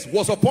grace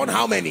was upon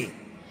how many?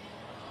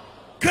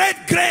 Great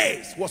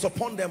grace was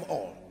upon them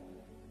all.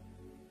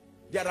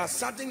 There are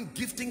certain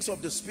giftings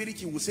of the Spirit,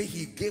 he will say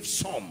he gave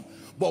some.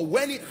 But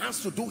when it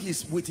has to do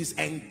with his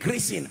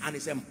engracing and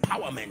his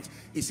empowerment,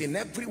 it's in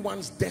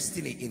everyone's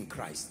destiny in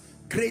Christ.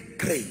 Great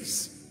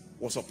grace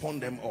was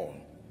upon them all.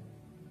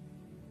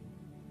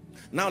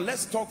 Now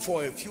let's talk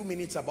for a few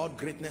minutes about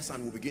greatness,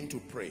 and we'll begin to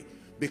pray.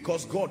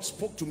 Because God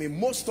spoke to me.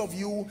 Most of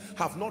you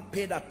have not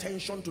paid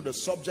attention to the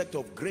subject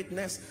of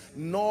greatness,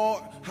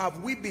 nor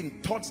have we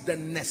been taught the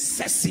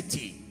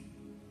necessity.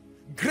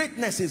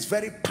 Greatness is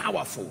very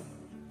powerful.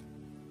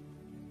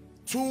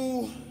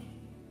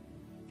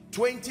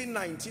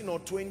 2019 or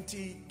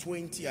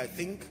 2020, I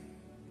think,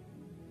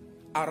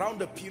 around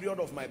the period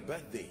of my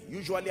birthday,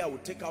 usually I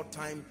would take out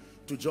time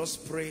to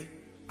just pray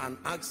and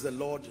ask the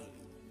Lord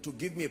to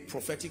give me a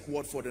prophetic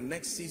word for the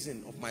next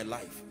season of my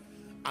life.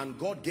 And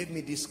God gave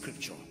me this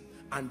scripture,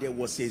 and there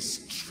was a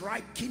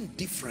striking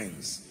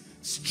difference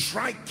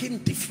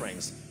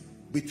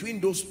between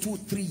those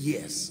 2-3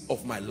 years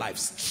of my life.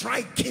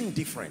 Striking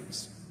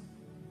difference.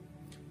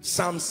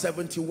 Psalm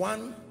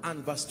 71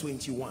 and verse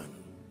 21.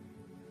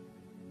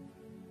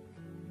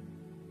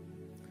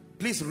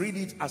 Please read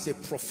it as a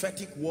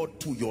prophetic word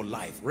to your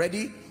life.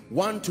 Ready?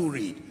 1, 2,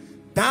 read.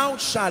 Thou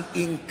shalt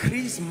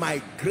increase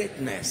my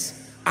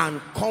greatness and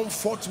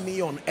comfort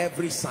me on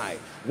every side.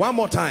 One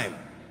more time.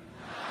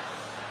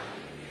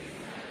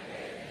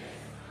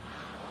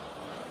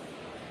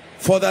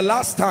 For the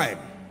last time.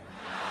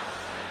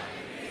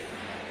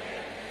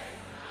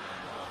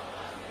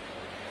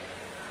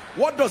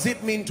 What does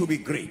it mean to be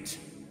great?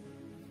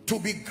 To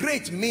be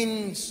great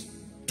means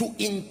to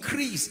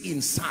increase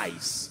in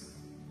size.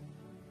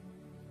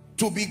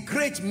 To be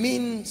great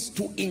means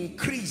to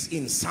increase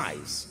in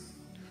size.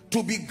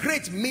 To be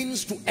great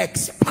means to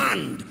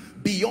expand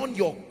beyond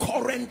your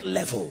current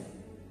level.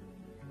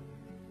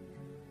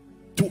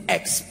 To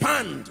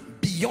expand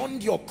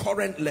beyond your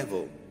current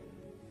level.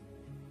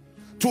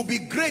 To be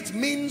great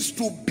means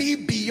to be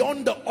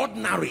beyond the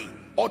ordinary,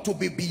 or to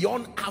be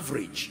beyond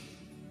average.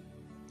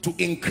 To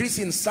increase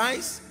in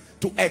size,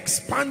 to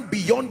expand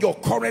beyond your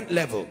current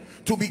level.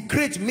 To be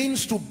great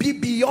means to be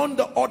beyond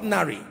the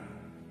ordinary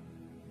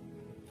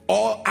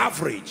or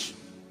average.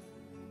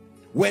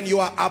 When you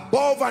are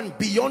above and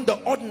beyond the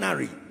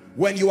ordinary,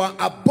 when you are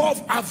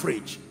above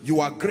average, you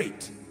are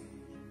great.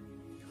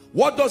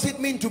 What does it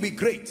mean to be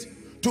great?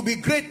 To be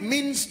great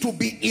means to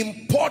be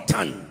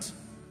important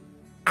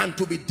and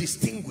to be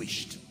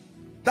distinguished.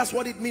 That's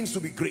what it means to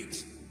be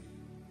great.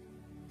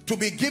 To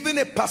be given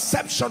a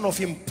perception of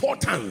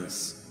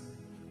importance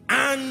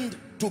and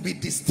to be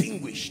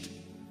distinguished.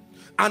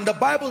 And the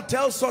Bible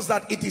tells us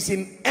that it is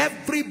in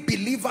every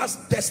believer's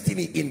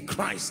destiny in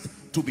Christ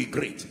to be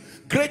great.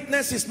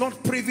 Greatness is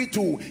not privy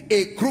to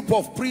a group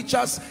of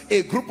preachers,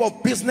 a group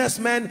of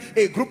businessmen,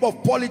 a group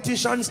of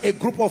politicians, a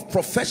group of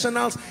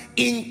professionals.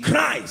 In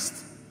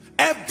Christ,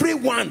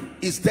 everyone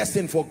is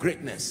destined for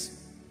greatness.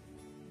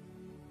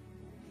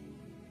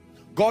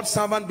 God's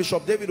servant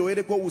Bishop David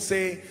Oyedepo will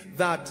say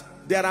that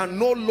there are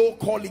no low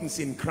callings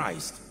in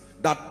Christ,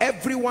 that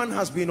everyone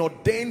has been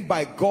ordained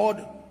by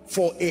God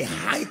for a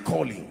high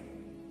calling.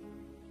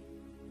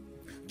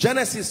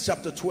 Genesis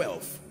chapter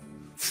 12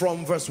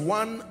 from verse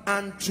 1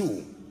 and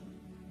 2.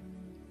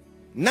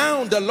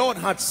 Now the Lord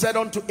had said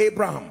unto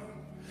Abraham,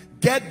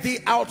 get thee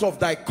out of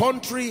thy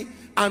country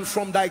and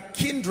from thy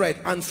kindred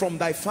and from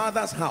thy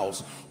father's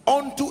house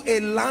unto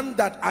a land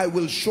that I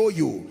will show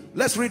you.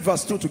 Let's read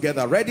verse 2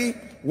 together. Ready?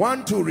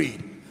 1, 2,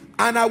 read.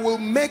 And I will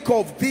make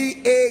of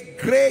thee a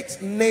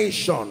great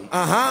nation,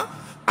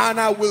 and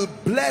I will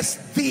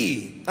bless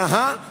thee,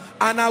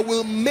 and I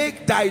will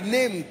make thy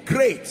name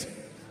great.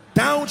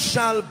 Thou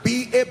shalt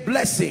be a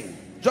blessing.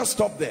 Just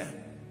stop there.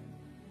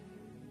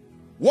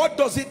 What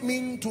does it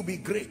mean to be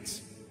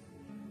great?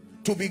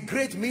 To be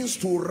great means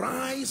to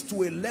rise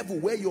to a level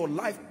where your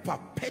life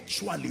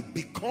perpetually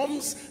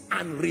becomes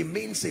and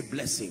remains a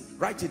blessing.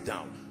 Write it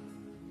down.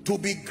 To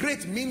be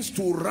great means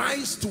to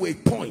rise to a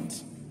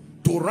point.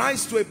 To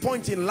rise to a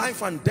point in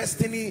life and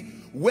destiny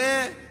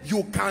where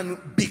you can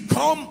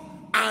become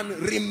and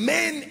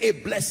remain a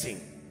blessing.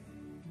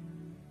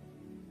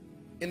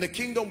 In the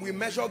kingdom, we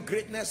measure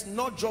greatness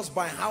not just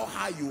by how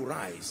high you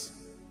rise,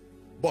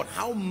 but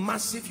how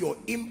massive your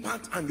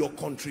impact and your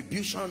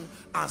contribution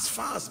as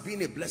far as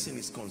being a blessing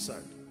is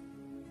concerned.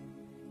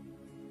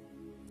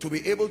 To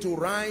be able to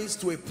rise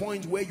to a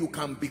point where you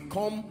can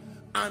become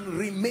and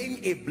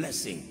remain a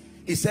blessing.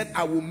 He said,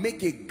 I will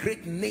make a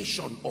great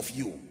nation of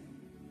you.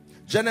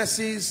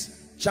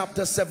 Genesis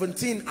chapter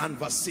 17 and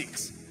verse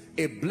 6.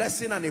 A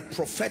blessing and a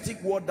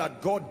prophetic word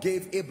that God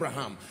gave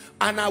Abraham.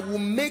 And I will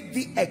make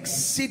thee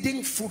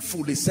exceeding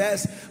fruitful, he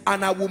says,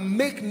 and I will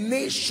make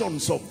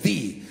nations of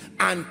thee,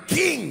 and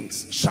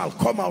kings shall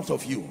come out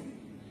of you.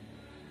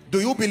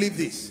 Do you believe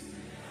this?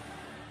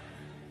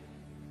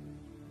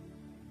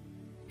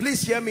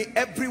 Please hear me,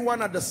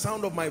 everyone at the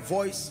sound of my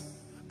voice.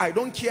 I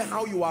don't care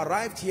how you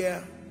arrived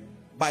here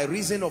by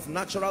reason of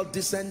natural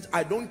descent.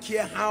 I don't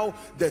care how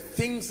the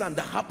things and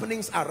the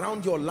happenings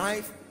around your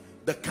life,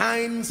 the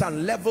kinds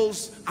and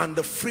levels and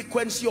the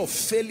frequency of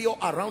failure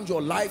around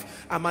your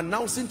life. I'm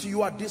announcing to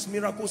you at this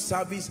miracle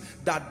service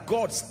that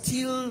God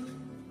still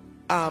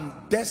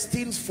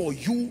destines for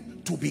you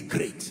to be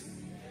great,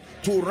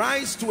 to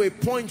rise to a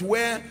point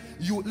where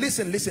you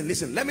listen.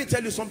 Let me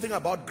tell you something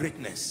about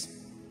greatness.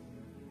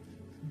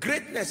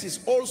 Greatness is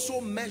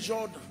also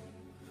measured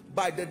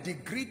by the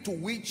degree to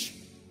which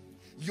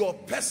your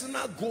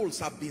personal goals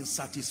have been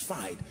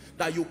satisfied,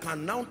 that you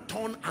can now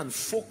turn and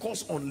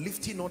focus on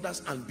lifting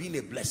others and being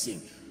a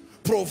blessing.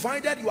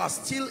 Provided you are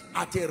still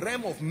at a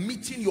realm of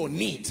meeting your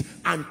needs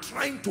and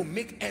trying to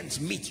make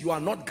ends meet, you are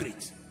not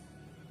great.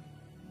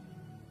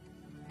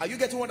 Are you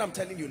getting what I'm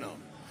telling you now?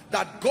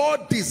 That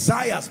God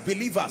desires,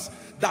 believers,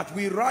 that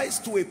we rise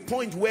to a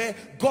point where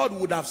God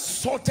would have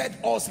sorted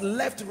us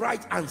left,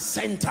 right, and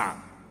center.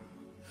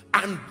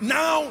 And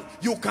now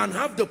you can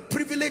have the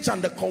privilege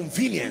and the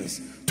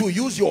convenience to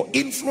use your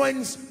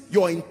influence,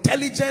 your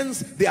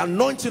intelligence, the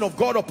anointing of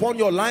God upon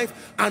your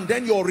life, and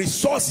then your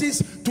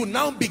resources to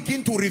now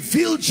begin to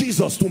reveal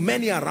Jesus to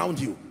many around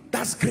you.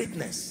 That's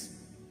greatness.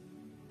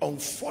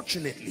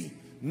 Unfortunately,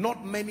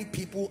 not many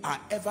people are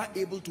ever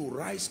able to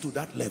rise to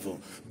that level,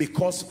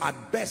 because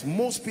at best,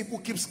 most people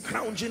keep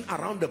scrounging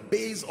around the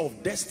base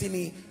of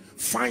destiny,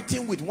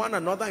 fighting with one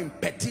another in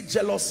petty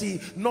jealousy,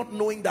 not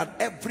knowing that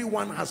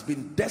everyone has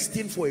been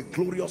destined for a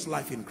glorious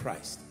life in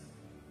Christ.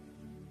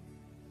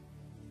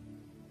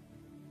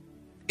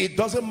 It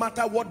doesn't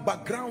matter what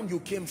background you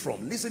came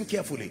from. Listen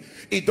carefully.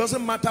 It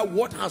doesn't matter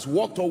what has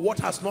worked or what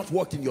has not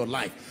worked in your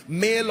life.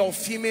 Male or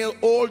female,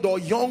 old or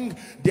young,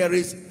 there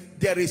is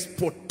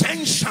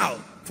potential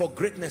for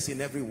greatness in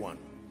everyone.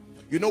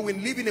 You know, we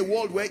live in a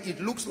world where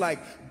it looks like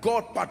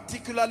God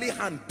particularly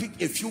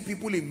handpicked a few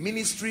people in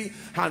ministry,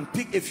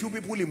 handpicked a few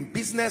people in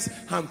business,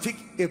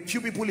 handpicked a few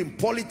people in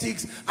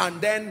politics,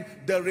 and then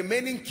the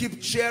remaining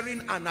keep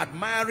cheering and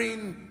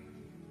admiring.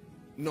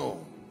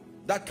 No,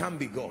 that can't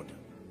be God.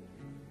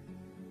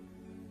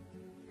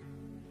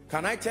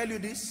 Can I tell you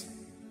this?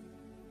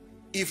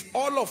 If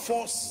all of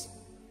us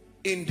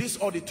in this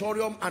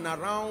auditorium and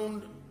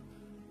around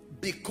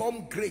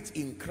become great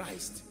in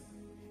Christ,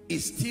 it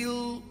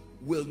still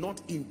will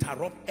not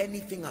interrupt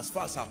anything as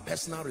far as our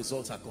personal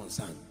results are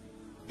concerned.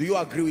 Do you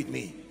agree with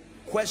me?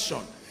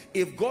 Question: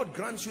 if God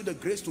grants you the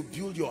grace to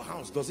build your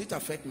house, does it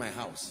affect my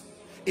house?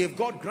 If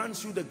God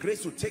grants you the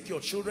grace to take your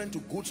children to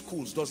good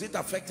schools, does it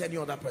affect any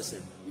other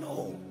person?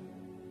 No.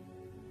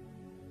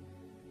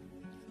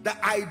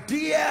 The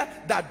idea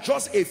that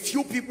just a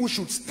few people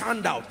should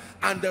stand out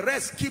and the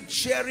rest keep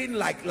cheering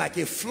like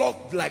a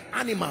flock, like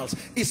animals,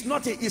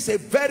 it's a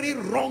very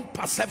wrong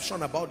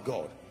perception about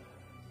God.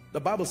 The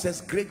Bible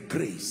says great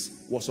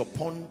grace was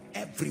upon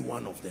every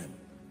one of them.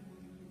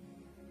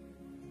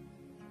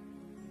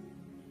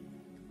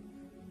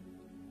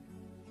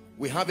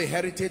 We have a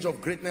heritage of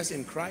greatness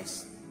in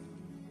Christ.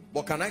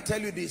 But can I tell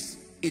you this?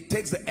 It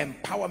takes the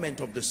empowerment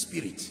of the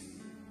Spirit.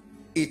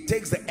 It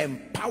takes the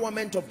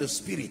empowerment of the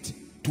Spirit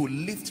to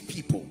lift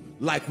people.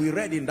 Like we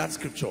read in that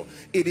scripture,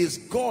 it is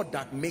God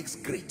that makes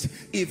great.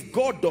 If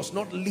God does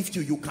not lift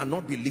you, you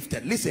cannot be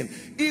lifted. Listen,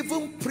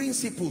 even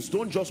principles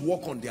don't just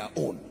work on their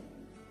own.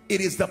 It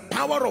is the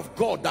power of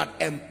God that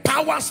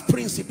empowers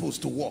principles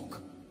to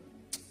work.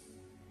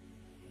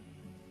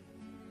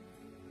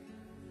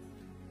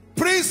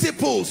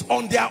 Principles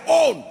on their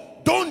own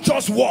don't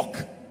just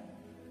work.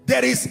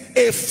 There is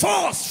a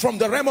force from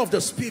the realm of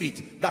the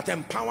Spirit that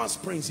empowers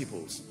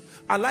principles.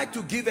 I like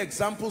to give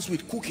examples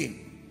with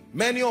cooking.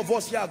 Many of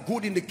us here are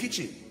good in the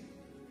kitchen.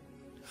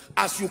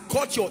 As you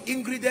cut your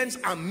ingredients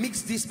and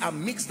mix this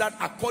and mix that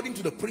according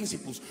to the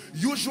principles,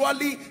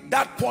 usually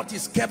that pot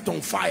is kept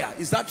on fire.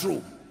 Is that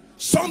true?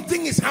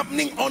 Something is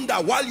happening under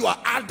while you are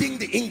adding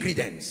the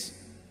ingredients.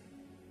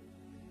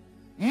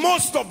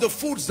 Most of the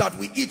foods that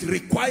we eat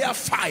require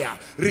fire,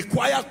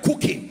 require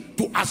cooking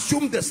to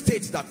assume the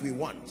states that we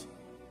want.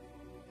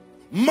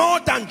 More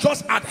than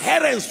just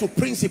adherence to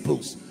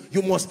principles,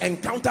 you must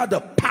encounter the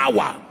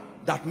power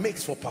that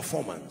makes for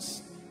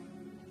performance.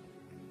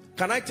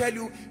 Can I tell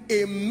you,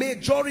 a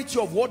majority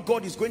of what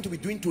God is going to be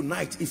doing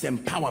tonight is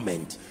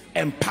empowerment.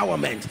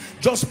 Empowerment.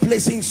 Just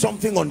placing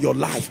something on your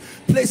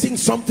life, placing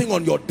something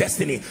on your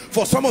destiny.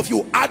 For some of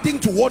you, adding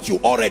to what you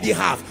already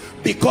have,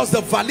 because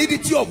the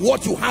validity of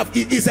what you have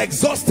is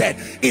exhausted.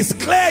 It's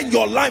clear in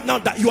your life now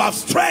that you have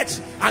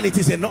stretched and it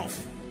is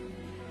enough.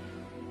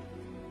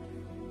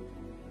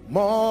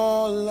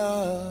 More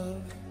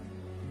love,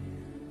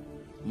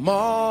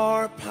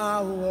 more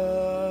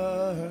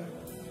power,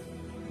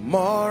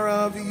 more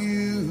of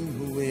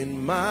you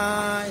in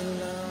my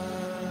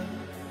life.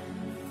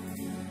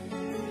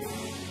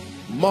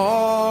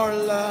 More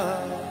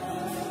love,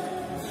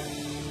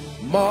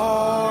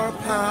 more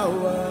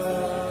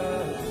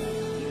power,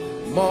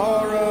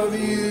 more of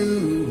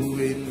you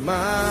in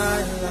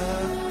my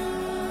life.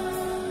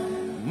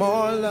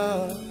 More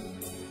love,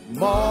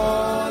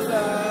 more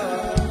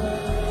love,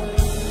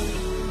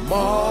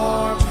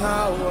 more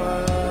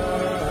power.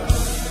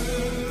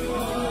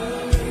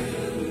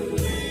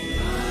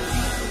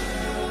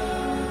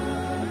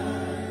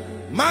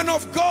 Man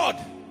of God,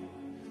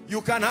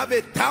 you can have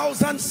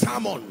 1,000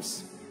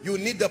 sermons. You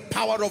need the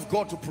power of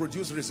God to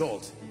produce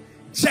results.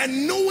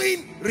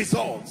 Genuine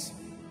results.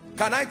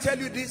 Can I tell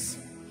you this?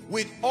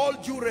 With all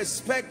due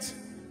respect,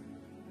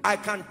 I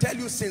can tell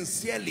you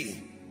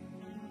sincerely,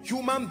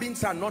 human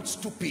beings are not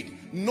stupid.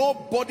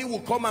 Nobody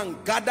will come and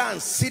gather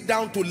and sit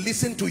down to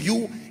listen to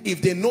you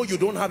if they know you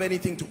don't have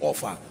anything to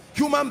offer.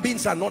 Human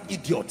beings are not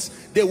idiots.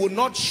 They will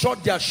not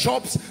shut their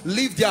shops,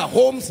 leave their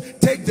homes,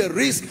 take the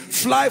risk,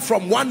 fly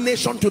from one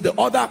nation to the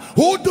other.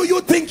 Who do you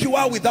think you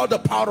are without the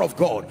power of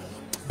God?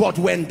 But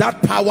when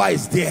that power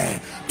is there,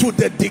 to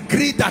the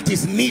degree that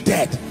is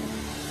needed, to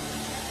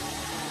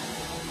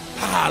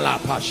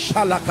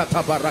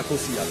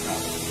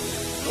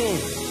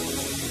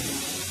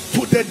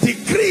the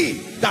degree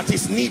that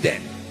is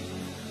needed,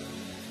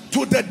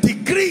 to the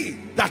degree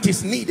that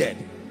is needed.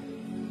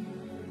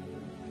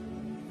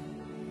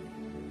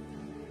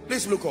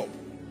 Please look up.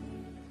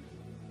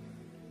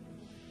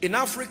 In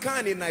Africa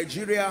and in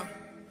Nigeria,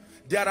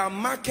 there are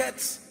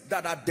markets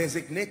that are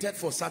designated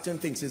for certain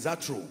things. Is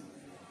that true?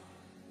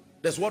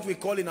 There's what we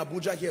call in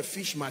Abuja here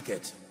fish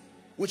market.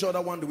 Which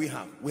other one do we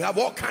have? We have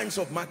all kinds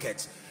of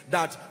markets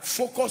that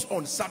focus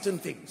on certain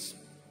things.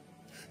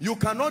 You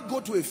cannot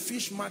go to a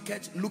fish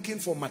market looking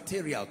for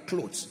material,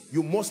 clothes.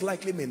 You most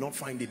likely may not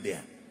find it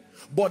there.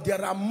 But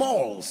there are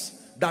malls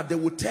that they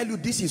will tell you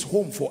this is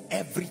home for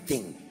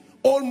everything.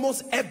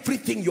 Almost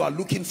everything you are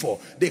looking for.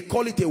 They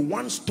call it a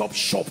one-stop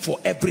shop for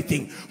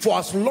everything. For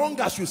as long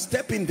as you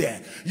step in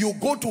there, you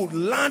go to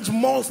large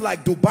malls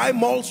like Dubai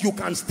malls, you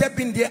can step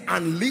in there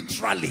and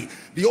literally,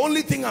 the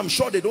only thing I'm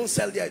sure they don't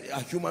sell there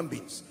are human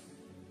beings.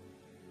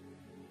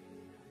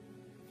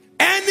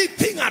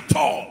 Anything at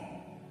all.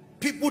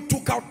 People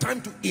took out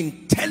time to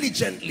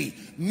intelligently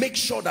make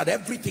sure that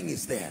everything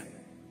is there.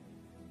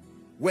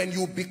 When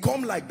you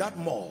become like that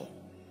mall,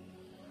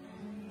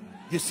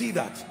 you see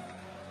that.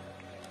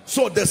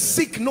 So the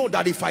sick know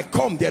that if I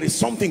come, there is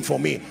something for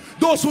me.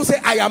 Those who say,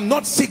 I am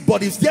not sick,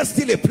 but is there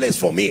still a place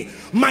for me?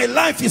 My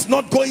life is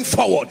not going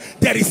forward.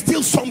 There is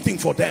still something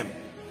for them.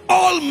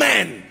 All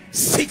men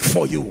seek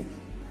for you.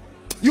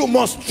 You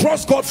must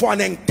trust God for an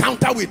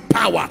encounter with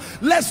power.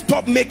 Let's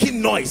stop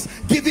making noise,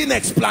 giving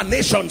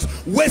explanations,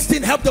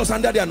 wasting, help us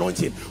under the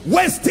anointing,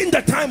 wasting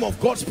the time of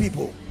God's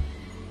people.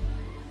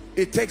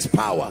 It takes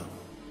power.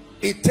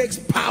 It takes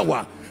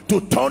power to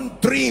turn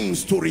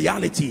dreams to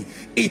reality.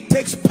 It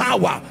takes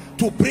power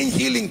to bring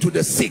healing to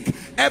the sick.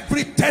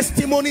 Every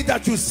testimony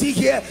that you see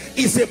here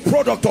is a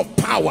product of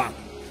power.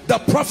 The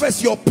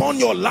prophecy upon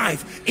your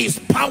life is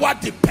power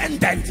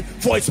dependent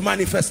for its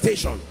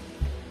manifestation.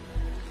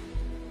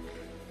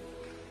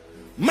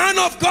 Man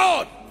of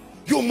God,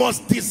 You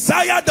must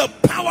desire the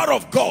power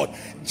of God.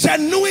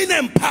 Genuine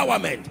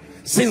empowerment.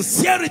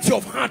 Sincerity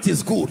of heart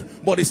is good,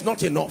 but it's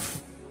not enough.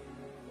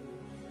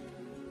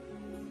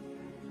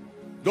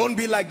 Don't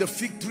be like the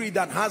fig tree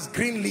that has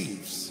green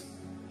leaves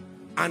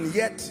and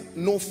yet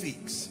no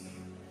figs.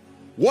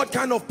 What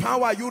kind of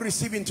power are you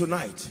receiving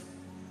tonight?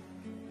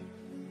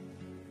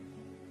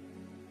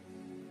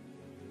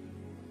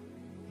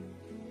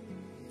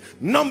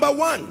 Number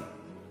one,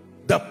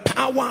 the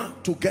power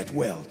to get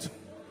wealth.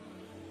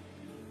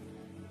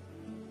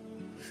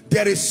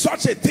 There is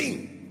such a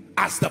thing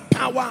as the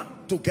power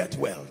to get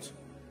wealth.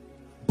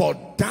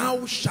 But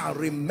thou shalt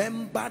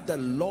remember the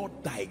Lord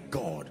thy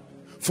God,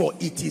 for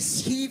it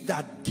is he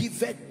that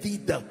giveth thee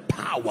the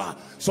power.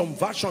 Some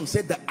versions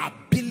say the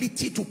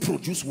ability to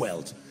produce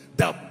wealth,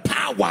 the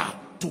power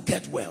to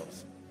get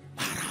wealth.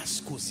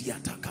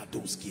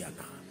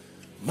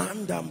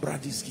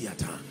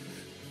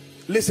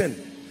 Listen,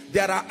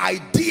 there are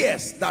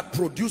ideas that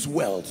produce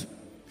wealth.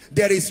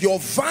 There is your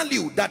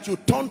value that you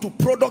turn to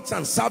products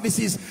and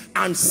services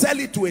and sell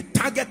it to a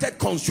targeted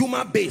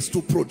consumer base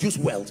to produce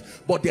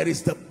wealth. But there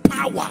is the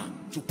power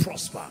to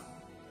prosper.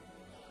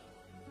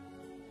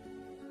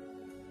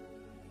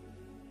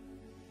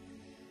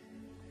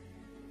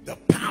 The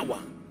power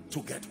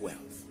to get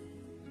wealth.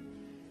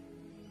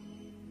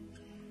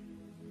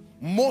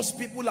 Most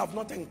people have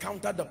not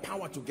encountered the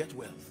power to get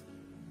wealth.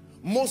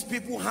 Most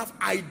people have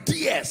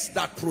ideas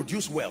that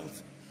produce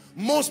wealth.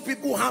 Most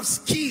people have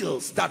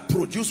skills that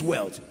produce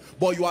wealth.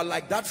 But you are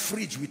like that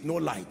fridge with no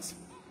light.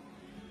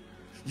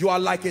 You are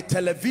like a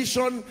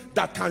television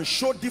that can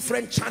show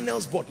different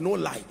channels but no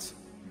light.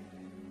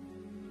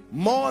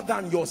 More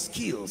than your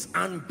skills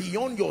and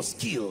beyond your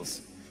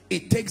skills,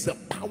 it takes the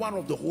power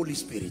of the Holy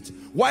Spirit.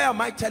 Why am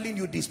I telling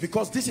you this?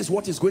 Because this is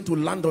what is going to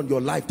land on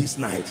your life this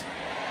night.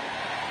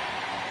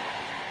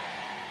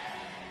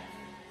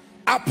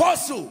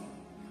 Apostle,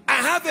 I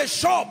have a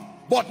shop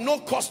but no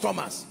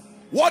customers.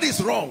 What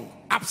is wrong?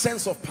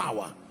 Absence of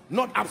power,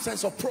 not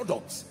absence of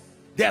products.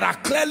 There are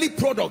clearly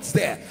products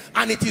there,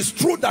 and it is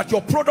true that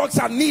your products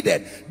are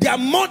needed. There are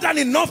more than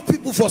enough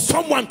people for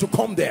someone to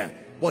come there,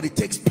 but it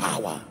takes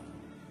power.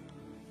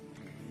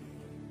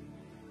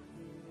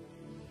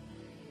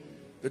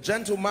 The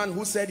gentleman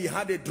who said he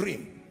had a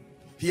dream,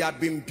 he had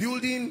been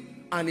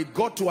building and it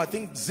got to, I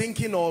think,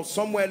 zinking or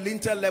somewhere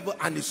lintel level,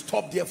 and it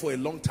stopped there for a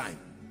long time.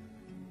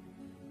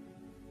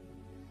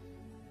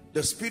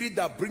 The spirit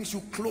that brings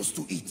you close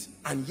to it,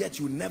 and yet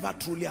you never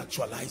truly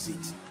actualize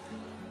it.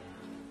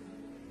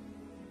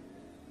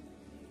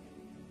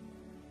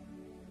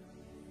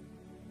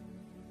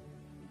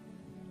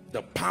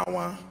 The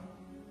power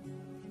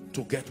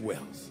to get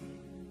wealth.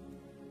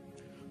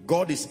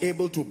 God is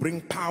able to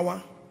bring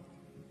power.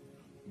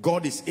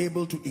 God is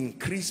able to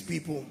increase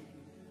people.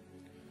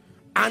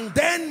 And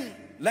then,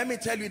 let me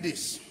tell you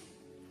this.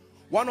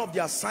 One of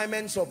the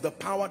assignments of the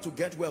power to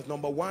get wealth,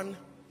 number one,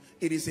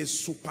 it is a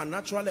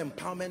supernatural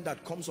empowerment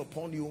that comes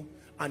upon you,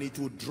 and it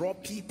will draw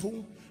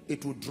people,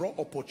 it will draw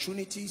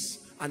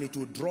opportunities, and it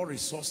will draw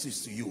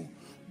resources to you.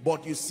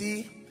 But you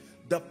see,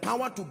 the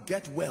power to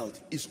get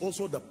wealth is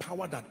also the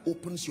power that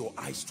opens your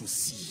eyes to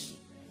see.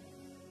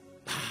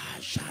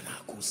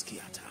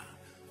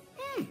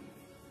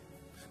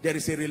 There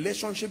is a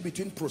relationship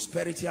between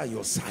prosperity and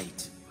your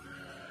sight.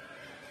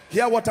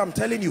 Hear what I'm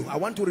telling you. I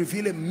want to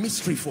reveal a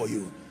mystery for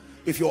you.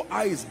 If your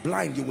eye is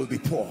blind, you will be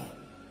poor.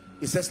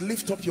 It says,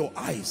 lift up your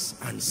eyes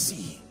and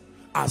see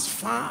as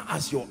far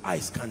as your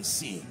eyes can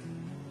see.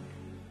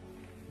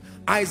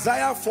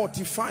 Isaiah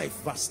 45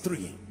 verse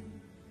 3.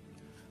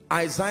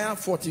 Isaiah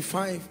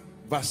 45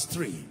 verse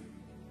 3.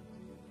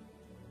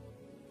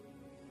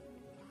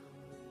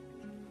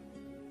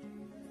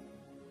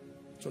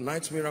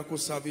 Tonight's miracle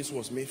service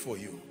was made for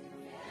you.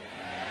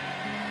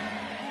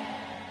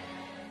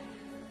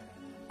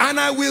 And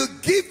I will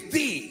give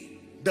thee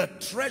the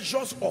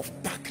treasures of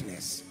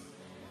darkness.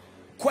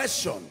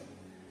 Question: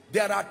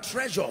 there are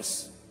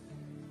treasures,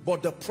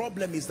 but the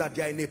problem is that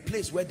they are in a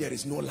place where there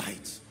is no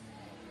light.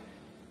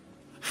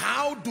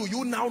 How do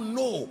you now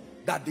know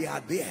that they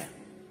are there?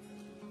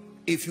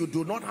 If you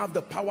do not have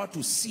the power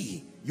to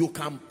see, you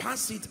can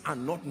pass it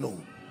and not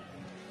know.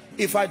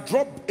 If I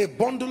drop a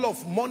bundle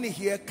of money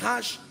here,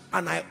 cash,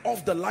 and I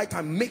off the light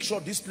and make sure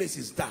this place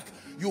is dark,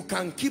 you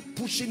can keep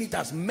pushing it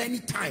as many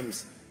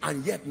times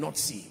and yet not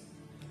see.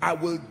 I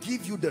will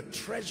give you the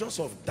treasures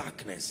of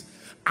darkness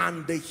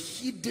and the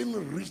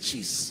hidden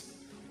riches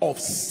of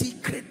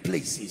secret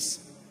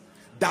places,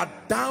 that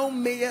thou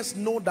mayest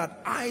know that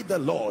I, the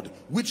Lord,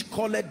 which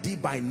calleth thee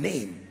by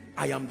name,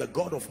 I am the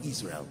God of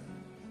Israel.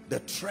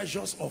 The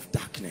treasures of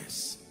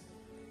darkness.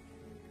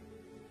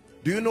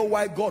 Do you know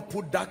why God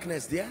put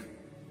darkness there?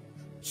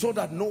 So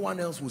that no one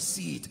else will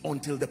see it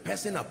until the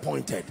person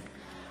appointed.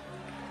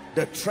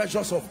 The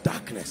treasures of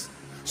darkness.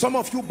 Some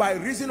of you, by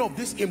reason of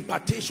this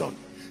impartation,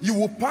 you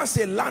will pass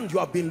a land you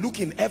have been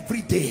looking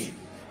every day,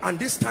 and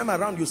this time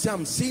around you say,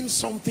 I'm seeing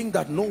something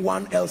that no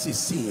one else is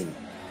seeing.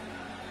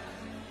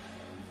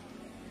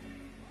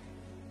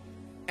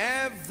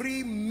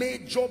 Every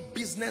major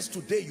business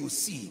today you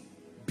see,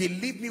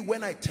 Believe me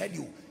when I tell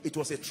you, it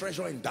was a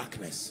treasure in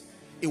darkness.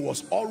 It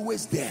was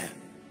always there,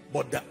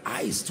 but the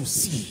eyes to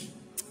see.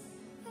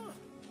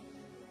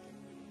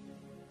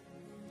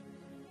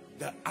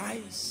 The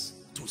eyes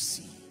to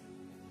see.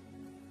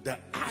 The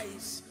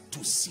eyes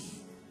to see.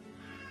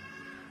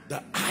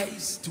 The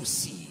eyes to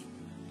see.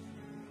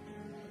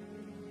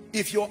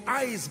 If your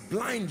eye is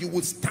blind, you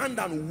will stand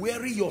and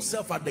weary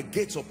yourself at the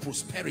gates of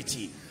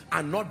prosperity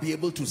and not be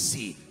able to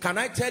see. Can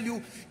I tell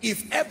you,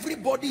 if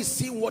everybody is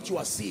seeing what you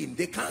are seeing,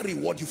 they can't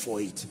reward you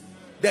for it.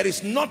 There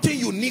is nothing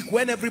unique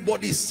when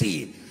everybody is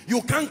seeing.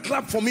 You can't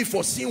clap for me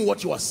for seeing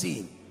what you are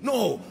seeing.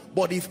 No,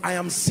 but if I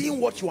am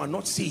seeing what you are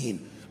not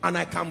seeing, and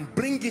I can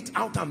bring it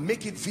out and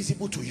make it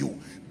visible to you,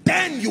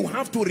 then you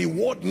have to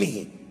reward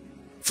me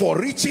for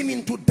reaching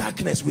into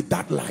darkness with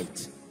that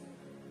light.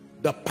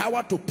 The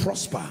power to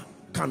prosper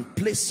can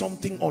place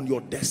something on your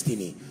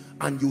destiny,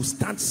 and you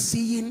start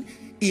seeing.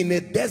 In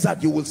a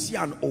desert, you will see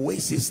an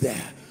oasis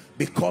there,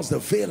 because the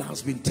veil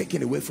has been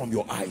taken away from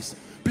your eyes.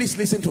 Please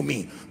listen to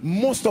me.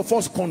 Most of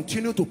us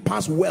continue to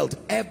pass wealth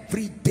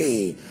every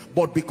day,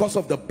 but because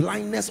of the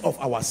blindness of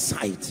our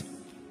sight.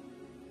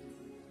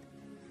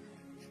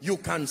 You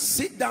can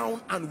sit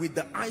down, and with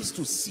the eyes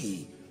to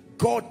see,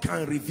 God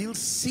can reveal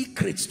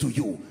secrets to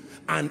you.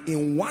 And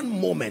in one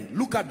moment,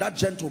 look at that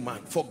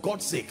gentleman, for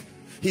God's sake.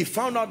 He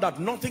found out that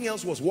nothing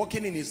else was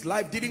working in his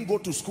life, didn't go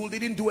to school,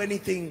 didn't do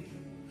anything.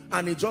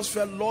 And he just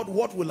felt, Lord,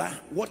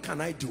 what can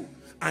I do?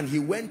 And he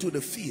went to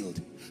the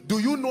field. Do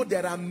you know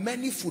there are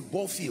many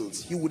football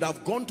fields? He would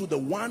have gone to the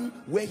one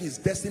where his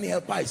destiny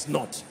helper is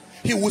not.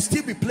 He will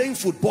still be playing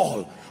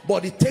football,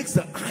 but it takes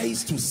the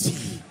eyes to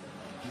see.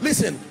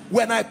 Listen,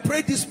 when I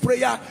pray this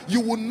prayer,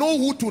 you will know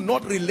who to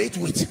not relate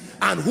with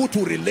and who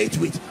to relate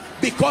with,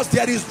 because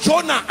there is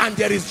Jonah and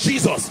there is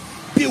Jesus.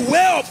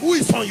 Beware of who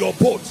is on your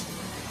boat.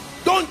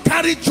 Don't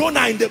carry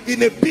Jonah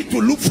in a bid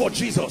to look for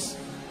Jesus.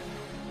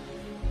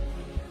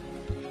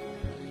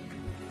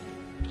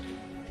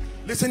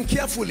 Listen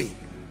carefully.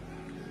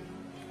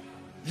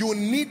 You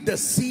need the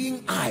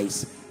seeing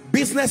eyes.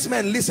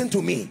 Businessmen, listen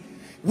to me.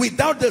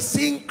 Without the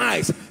seeing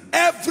eyes,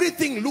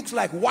 everything looks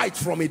like white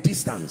from a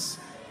distance.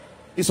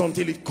 It's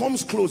until it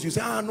comes close, you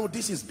say, ah, no,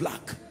 this is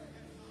black.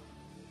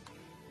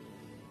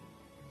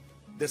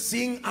 The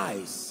seeing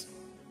eyes.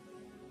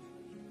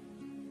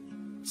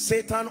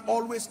 Satan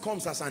always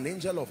comes as an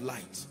angel of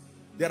light.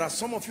 There are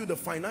some of you, the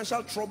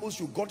financial troubles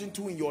you got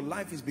into in your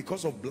life is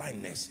because of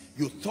blindness.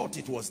 You thought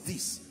it was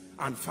this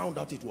and found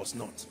out it was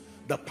not.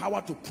 The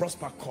power to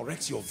prosper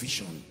corrects your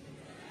vision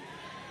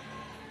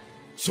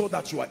so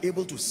that you are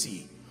able to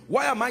see.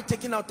 Why am I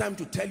taking out time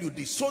to tell you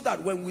this? So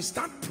that when we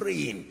start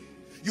praying,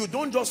 you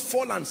don't just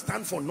fall and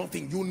stand for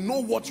nothing. You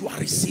know what you are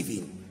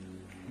receiving.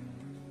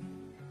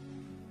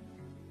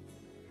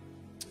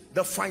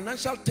 The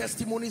financial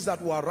testimonies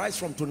that will arise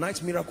from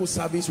tonight's miracle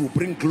service will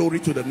bring glory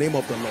to the name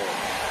of the Lord.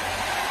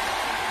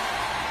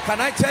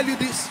 Can I tell you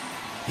this?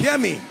 Hear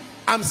me.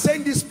 I'm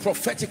saying this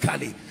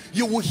prophetically.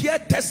 You will hear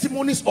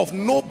testimonies of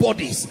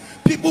nobodies.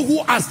 People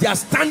who, as they are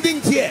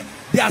standing here,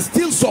 they are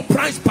still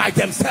surprised by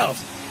themselves.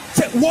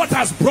 Say, what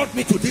has brought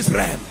me to this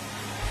realm?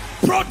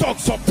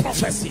 Products of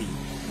prophecy.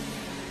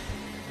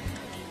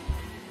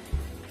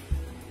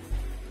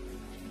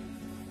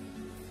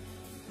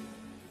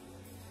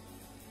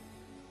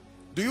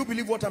 Do you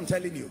believe what I'm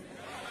telling you?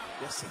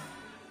 Yes, sir.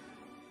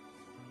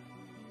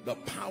 The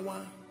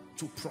power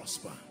to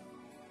prosper.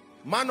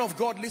 Man of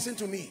God, listen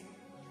to me.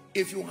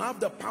 If you have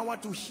the power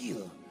to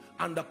heal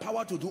and the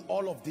power to do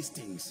all of these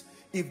things,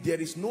 if there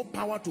is no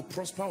power to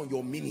prosper on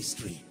your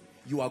ministry,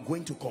 you are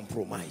going to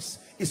compromise.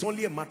 It's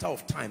only a matter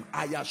of time.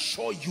 I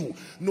assure you,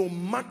 no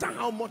matter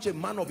how much a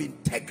man of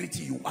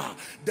integrity you are,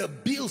 the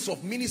bills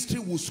of ministry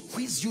will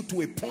squeeze you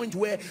to a point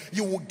where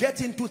you will get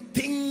into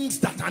things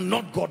that are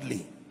not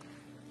godly.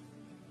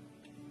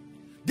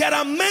 There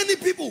are many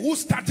people who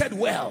started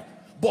well,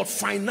 but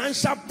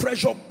financial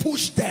pressure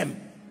pushed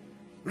them.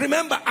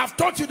 Remember, I've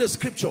taught you the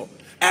scripture.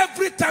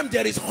 Every time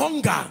there is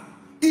hunger,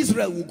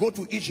 Israel will go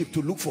to Egypt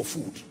to look for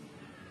food.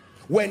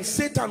 When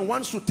Satan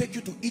wants to take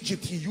you to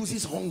Egypt, he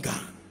uses hunger.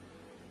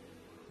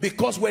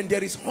 Because when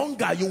there is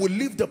hunger, you will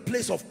leave the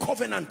place of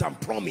covenant and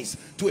promise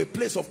to a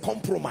place of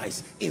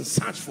compromise in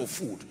search for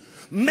food.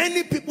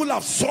 Many people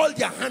have soiled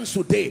their hands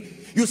today.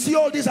 You see,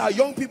 all these are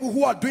young people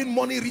who are doing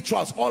money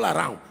rituals all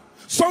around.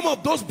 Some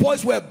of those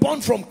boys were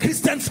born from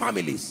Christian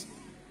families.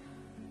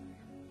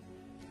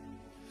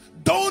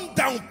 Don't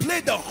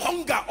downplay the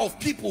hunger of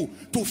people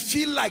to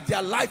feel like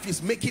their life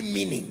is making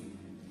meaning.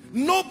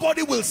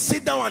 Nobody will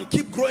sit down and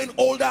keep growing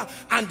older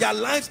and their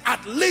lives,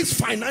 at least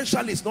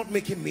financially, is not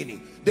making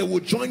meaning. They will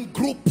join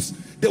groups.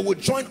 They will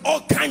join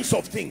all kinds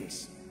of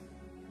things.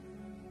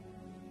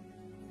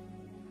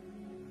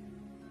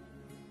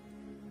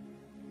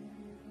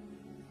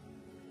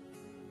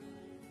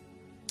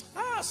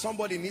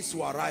 Somebody needs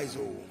to arise.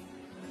 Oh,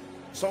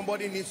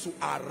 somebody needs to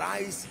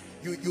arise.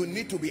 You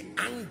need to be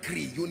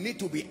angry. You need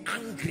to be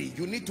angry.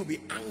 You need to be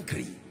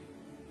angry.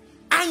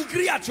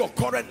 Angry at your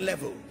current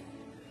level.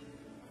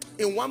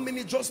 In 1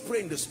 minute, just pray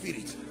in the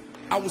spirit.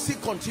 I will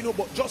still continue,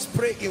 but just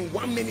pray in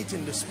 1 minute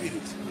in the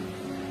spirit.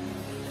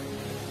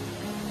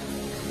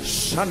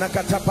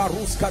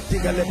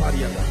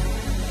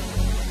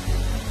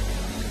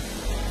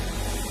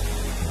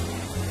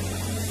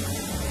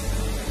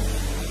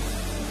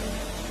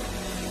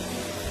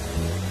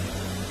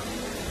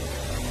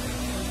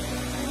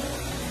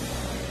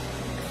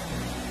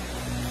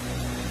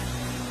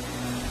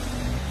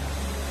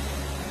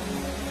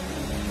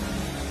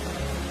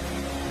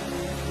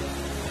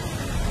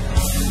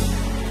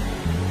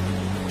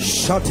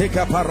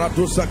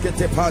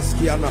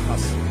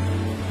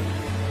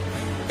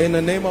 In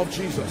the name of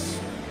Jesus.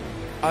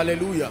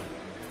 Hallelujah.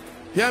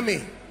 Hear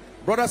me,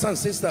 brothers and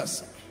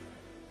sisters.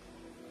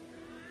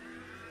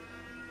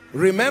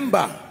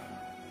 Remember,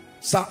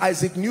 Sir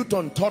Isaac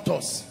Newton taught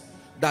us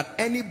that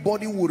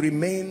anybody will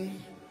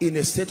remain in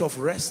a state of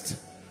rest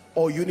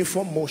or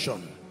uniform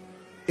motion.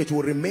 It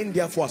will remain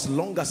there for as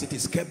long as it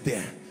is kept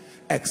there,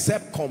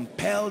 except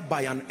compelled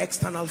by an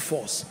external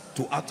force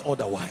to act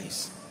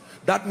otherwise.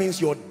 That means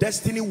your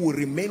destiny will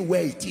remain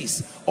where it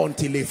is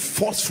until a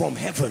force from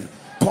heaven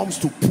comes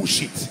to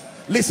push it.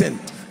 Listen,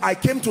 I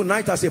came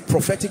tonight as a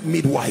prophetic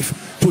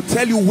midwife to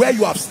tell you where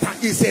you have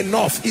started is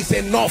enough. It's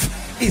enough.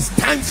 It's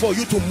time for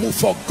you to move,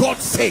 for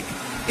God's sake.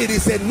 It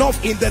is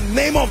enough in the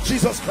name of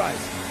Jesus Christ.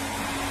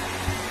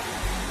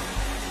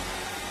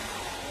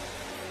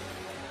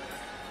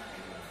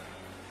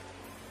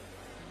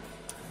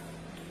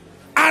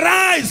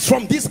 Arise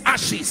from these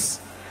ashes.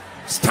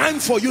 It's time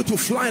for you to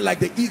fly like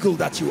the eagle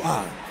that you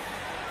are.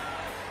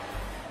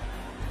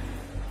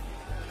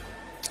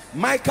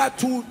 Micah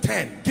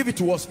 2:10. Give it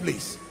to us,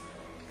 please.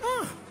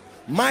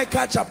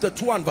 Micah chapter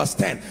 2 and verse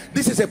 10.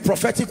 This is a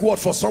prophetic word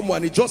for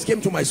someone. It just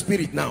came to my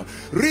spirit now.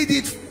 Read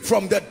it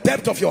from the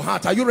depth of your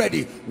heart. Are you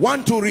ready?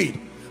 1, 2, read.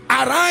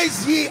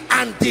 Arise ye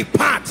and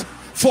depart,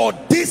 for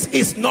this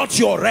is not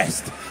your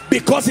rest,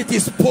 because it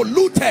is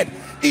polluted.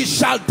 It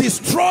shall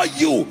destroy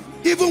you,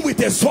 even with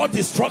a sword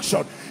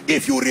destruction.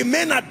 If you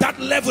remain at that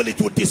level, it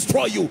will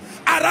destroy you.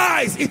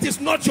 Arise, it is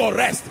not your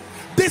rest.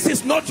 This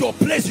is not your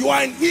place. You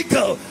are an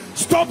eagle.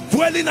 Stop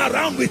dwelling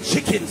around with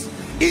chickens.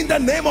 In the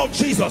name of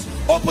Jesus,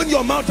 open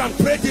your mouth and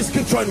pray this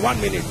scripture in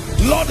 1 minute.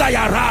 Lord, I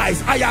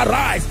arise. I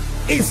arise.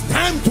 It's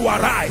time to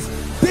arise.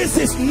 This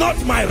is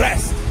not my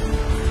rest.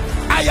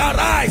 I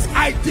arise.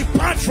 I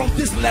depart from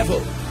this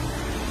level.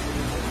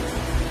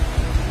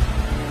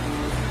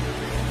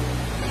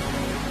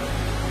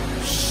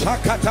 I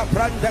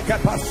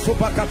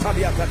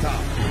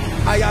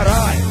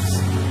arise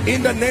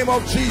in the name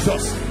of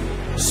Jesus.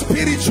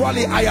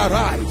 Spiritually I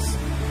arise.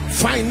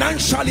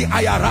 Financially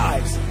I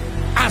arise.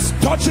 As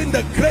touching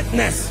the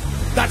greatness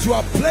that you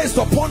have placed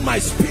upon my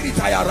spirit,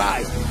 I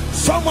arise.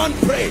 Someone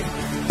pray,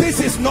 this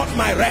is not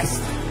my rest.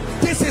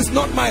 This is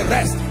not my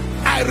rest.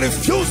 I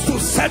refuse to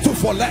settle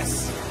for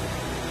less.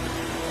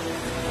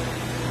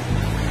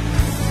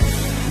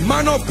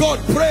 Man of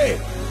God, pray.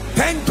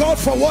 Thank God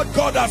for what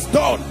God has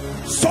done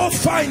so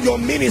far in your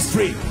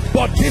ministry,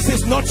 but this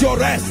is not your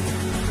rest.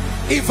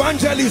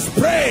 Evangelist,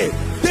 pray.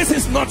 This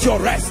is not your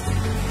rest.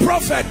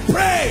 Prophet,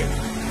 pray.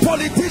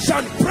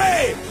 Politician,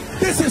 pray.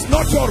 This is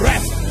not your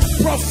rest.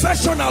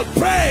 Professional,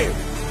 pray.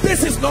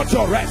 This is not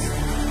your rest.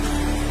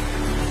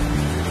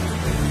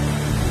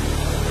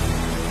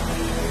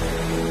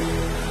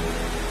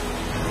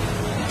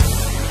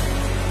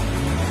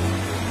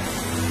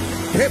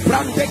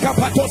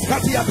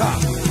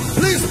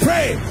 Please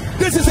pray.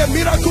 This is a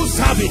miracle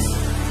service.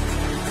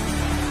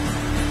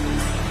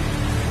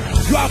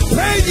 You are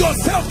praying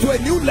yourself to a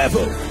new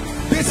level.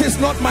 This is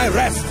not my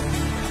rest.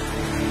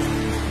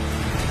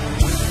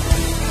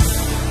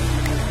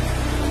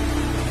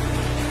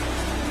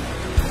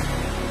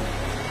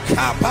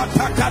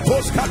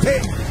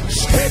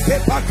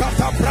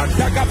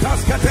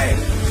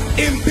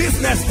 In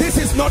business, this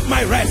is not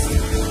my rest.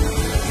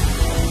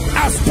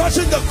 As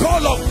touching the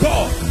call of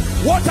God,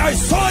 what I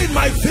saw in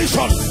my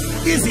vision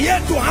is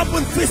yet to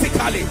happen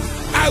physically.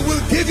 I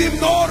will give him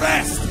no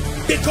rest,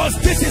 because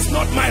this is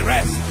not my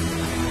rest.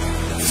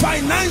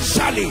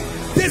 Financially,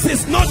 this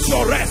is not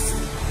your rest.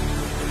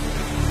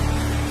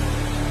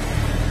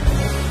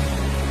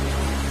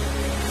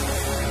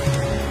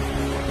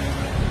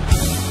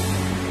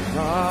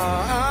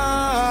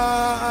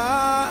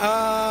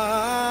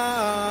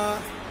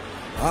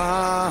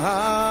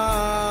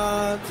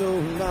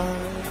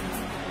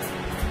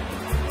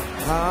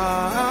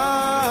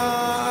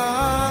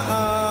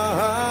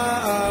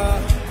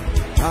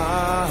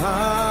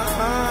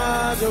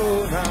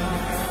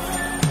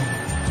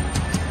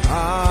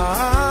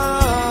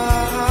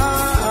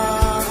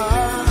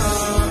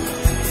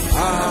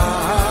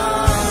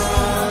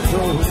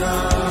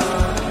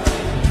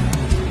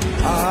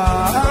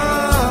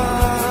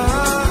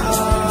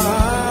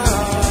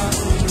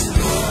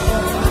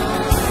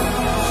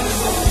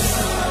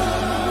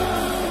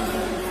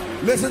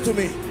 Listen to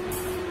me.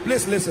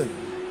 Please listen.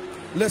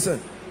 Listen.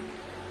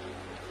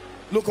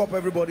 Look up,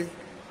 everybody.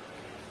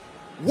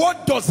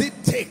 What does it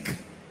take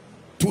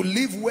to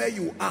live where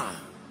you are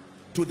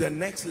to the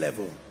next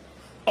level?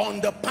 On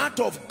the part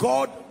of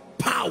God,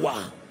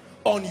 power.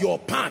 on your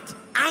part.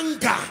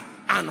 Anger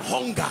and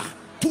hunger,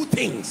 two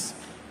things.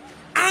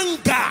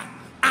 Anger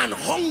and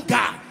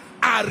hunger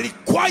are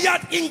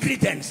required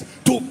ingredients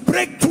to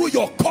break through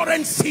your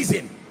current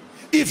season.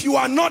 If you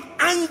are not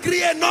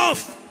angry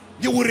enough,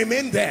 you will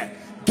remain there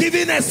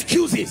giving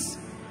excuses.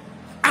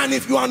 And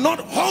if you are not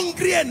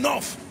hungry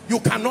enough, you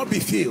cannot be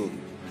filled.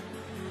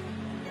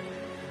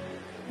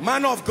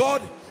 Man of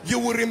God, you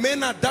will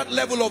remain at that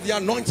level of the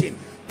anointing,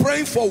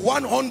 praying for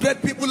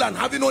 100 people and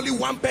having only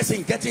one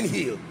person getting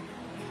healed.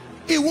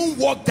 It won't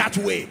work that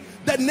way.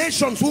 The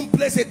nations won't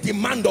place a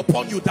demand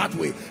upon you that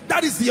way.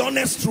 That is the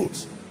honest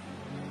truth.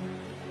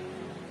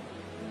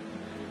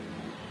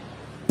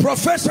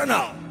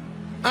 Professional,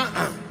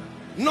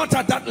 not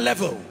at that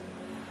level.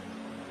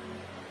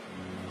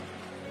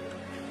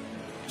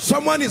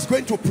 Someone is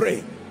going to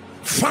pray,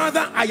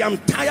 Father, I am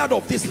tired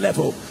of this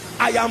level.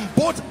 I am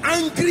both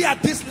angry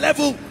at this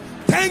level.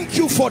 Thank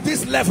you for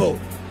this level.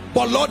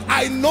 But Lord,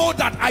 I know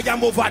that I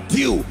am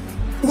overdue.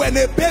 When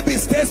a baby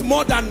stays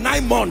more than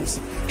 9 months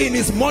in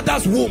his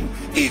mother's womb,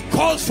 it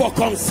calls for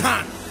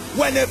concern.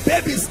 When a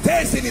baby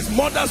stays in his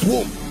mother's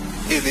womb,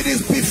 if it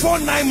is before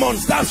 9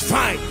 months, that's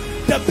fine.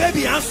 The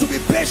baby has to be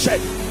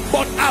patient.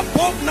 But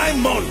above 9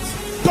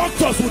 months,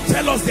 doctors will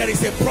tell us there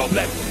is a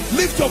problem.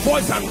 Lift your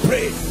voice and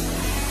pray.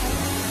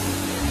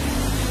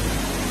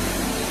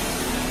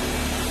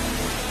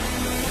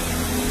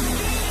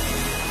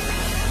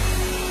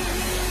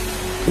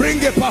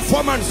 Bring a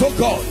performance, oh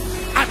God,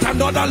 at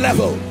another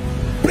level.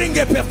 Bring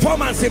a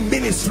performance in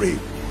ministry.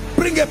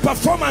 Bring a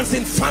performance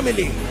in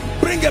family.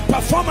 Bring a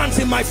performance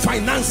in my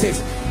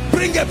finances.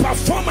 Bring a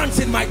performance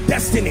in my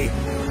destiny.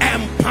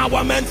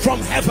 Empowerment from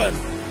heaven.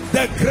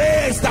 The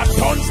grace that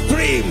turns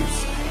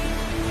dreams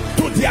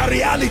to their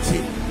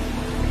reality.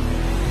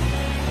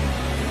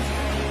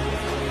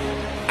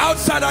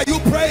 Outside, are you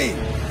praying?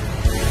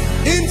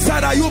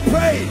 Inside, are you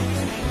praying?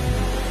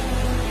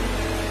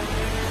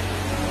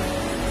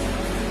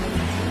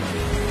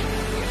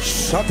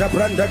 Shata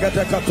branda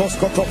gata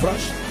katosko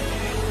toprash.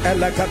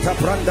 Elekata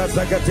branda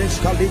zagatish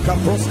kalika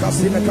proska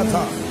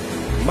sinekata.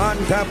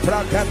 Manda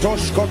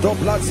prakatoshko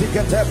dobla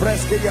zikete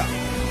breskia.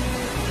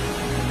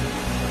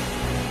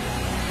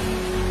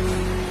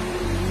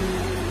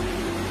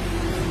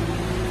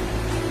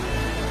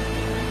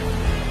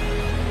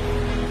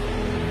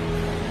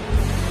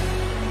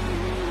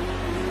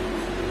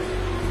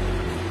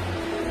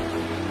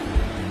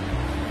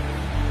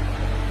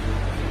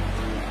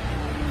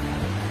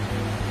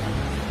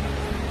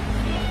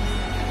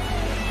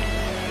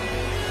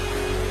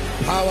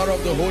 Power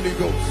of the Holy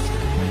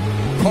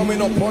Ghost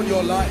coming upon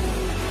your life.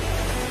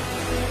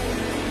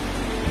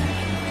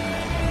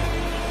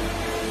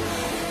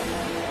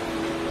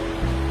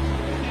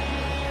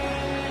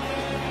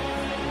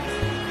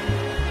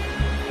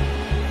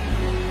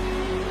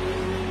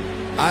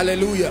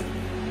 Hallelujah.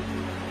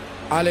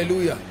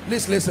 Hallelujah.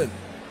 Please listen.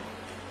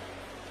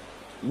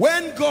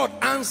 When God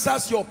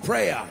answers your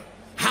prayer,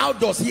 how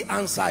does he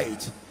answer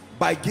it?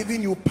 By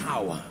giving you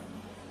power.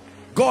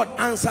 God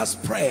answers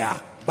prayer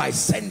by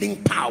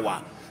sending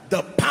power.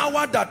 The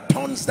power that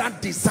turns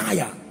that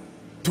desire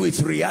to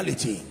its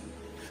reality.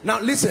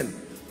 Now listen,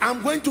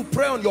 I'm going to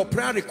pray on your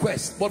prayer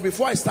request, but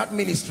before I start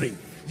ministering,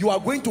 you are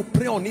going to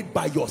pray on it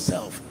by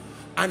yourself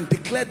and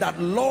declare that,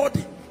 Lord,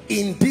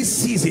 in this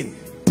season,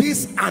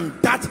 this and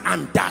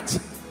that,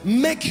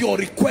 make your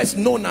request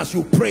known as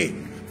you pray.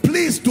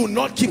 Please do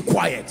not keep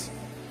quiet.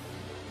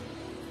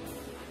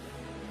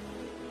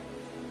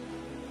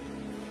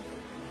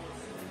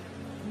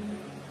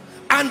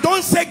 And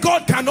don't say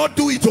God cannot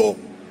do it. Oh,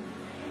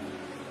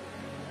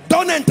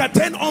 don't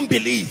entertain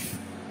unbelief.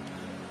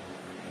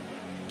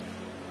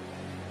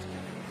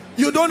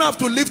 You don't have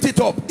to lift it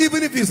up.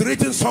 Even if it's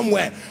written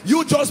somewhere,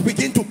 you just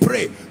begin to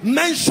pray.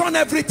 Mention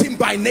everything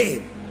by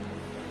name.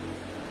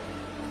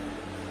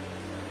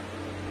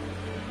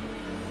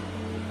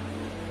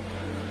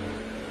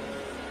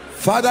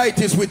 Father,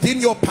 it is within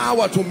your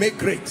power to make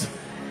great.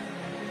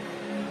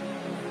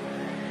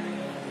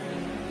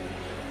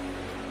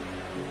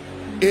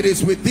 It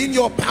is within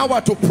your power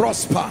to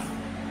prosper.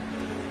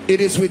 It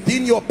is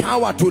within your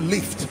power to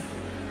lift.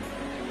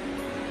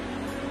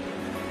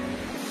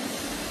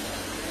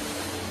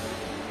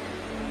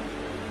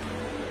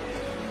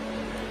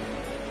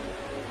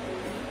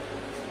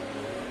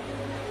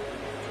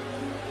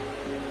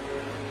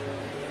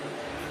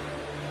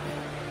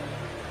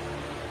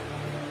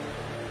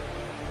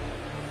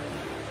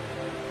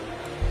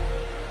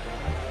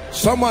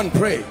 Someone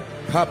pray.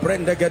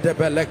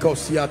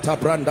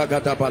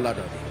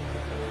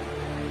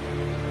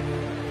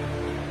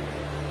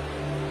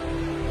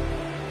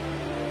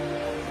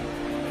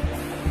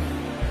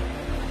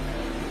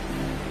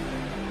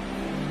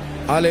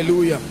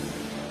 Hallelujah.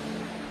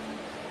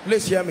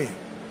 Please hear me.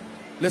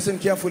 Listen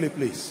carefully,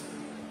 please.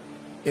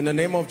 In the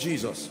name of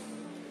Jesus,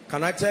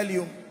 can I tell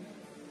you,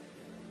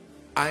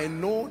 I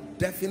know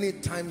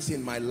definite times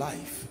in my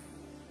life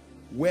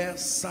where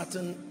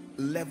certain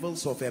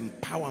levels of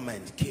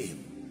empowerment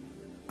came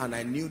and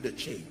I knew the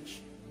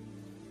change.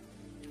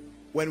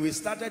 When we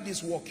started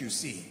this work, you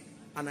see,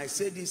 and I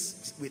say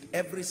this with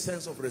every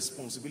sense of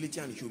responsibility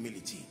and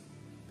humility,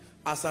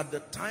 as at the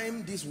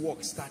time this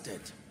work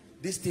started,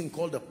 this thing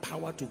called the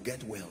power to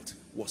get wealth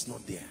was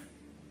not there.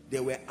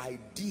 There were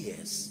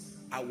ideas.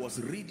 I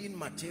was reading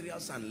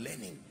materials and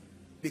learning,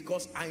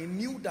 because I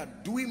knew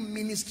that doing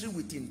ministry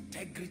with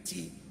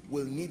integrity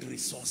will need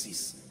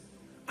resources.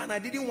 And I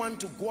didn't want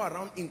to go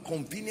around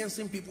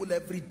inconveniencing people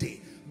every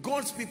day.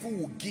 God's people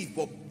will give,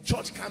 but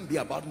church can't be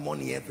about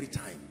money every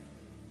time.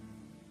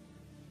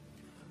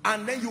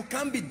 And then you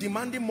can't be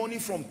demanding money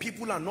from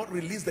people and not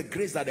release the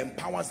grace that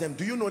empowers them.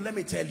 Do you know, let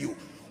me tell you,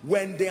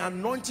 when the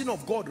anointing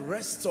of God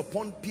rests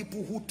upon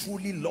people who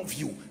truly love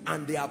you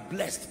and they are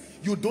blessed,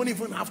 you don't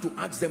even have to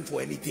ask them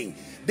for anything.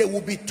 They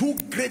will be too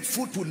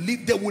grateful to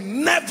live. They will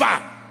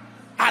never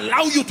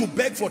allow you to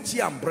beg for tea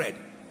and bread.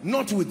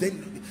 Not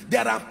within.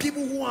 There are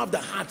people who have the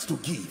heart to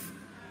give.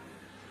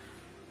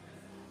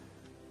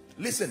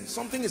 Listen,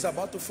 something is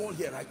about to fall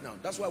here right now.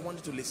 That's why I want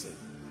you to listen.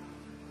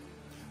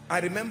 I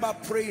remember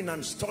praying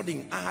and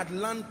studying. I had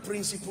learned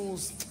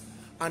principles,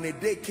 and a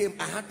day came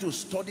I had to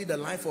study the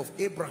life of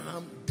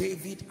Abraham,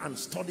 David, and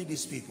study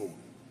these people.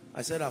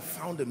 I said, I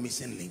found a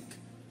missing link.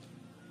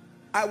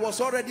 I was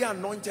already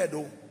anointed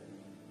though,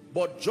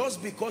 but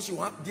just because you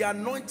have the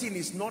anointing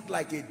is not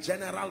like a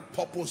general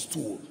purpose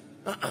tool.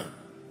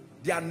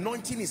 The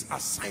anointing is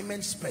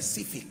assignment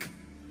specific.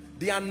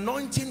 The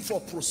anointing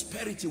for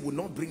prosperity will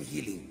not bring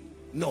healing.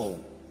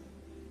 No,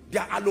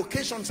 their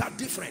allocations are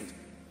different.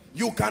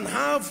 You can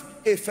have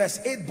a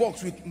first aid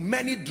box with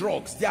many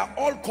drugs. They are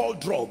all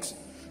called drugs.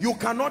 You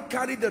cannot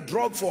carry the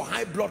drug for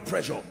high blood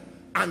pressure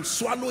and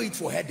swallow it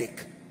for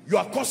headache. You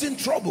are causing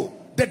trouble.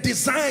 The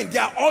design, they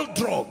are all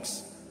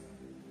drugs.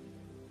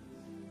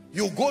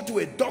 You go to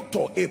a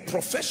doctor, a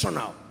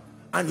professional,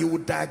 and he will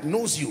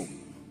diagnose you.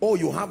 Oh,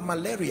 you have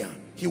malaria.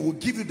 He will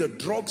give you the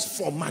drugs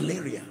for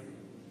malaria.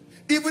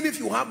 Even if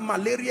you have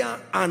malaria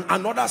and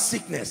another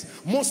sickness,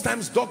 most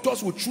times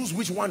doctors will choose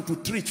which one to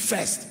treat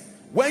first.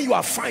 When you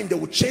are fine, they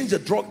will change the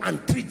drug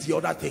and treat the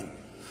other thing.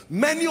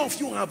 Many of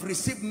you have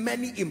received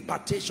many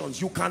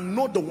impartations. You can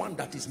know the one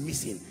that is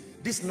missing.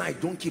 This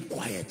night, don't keep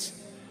quiet.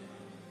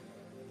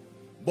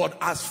 But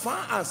as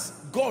far as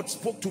God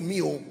spoke to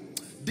me,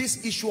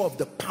 this issue of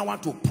the power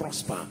to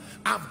prosper,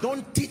 I've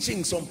done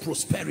teachings on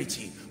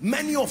prosperity.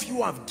 Many of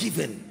you have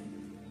given,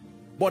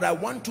 but I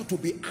want you to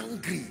be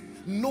angry.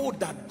 Know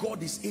that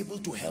God is able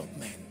to help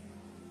men.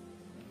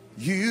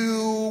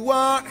 You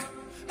are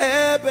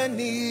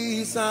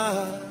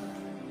Ebenezer.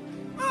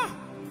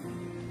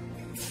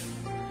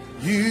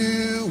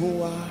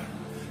 You are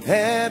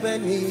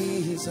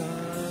Ebenezer.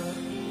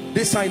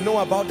 This I know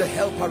about the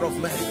helper of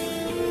men.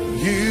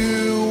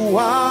 You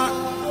are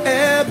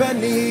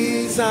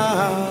Ebenezer.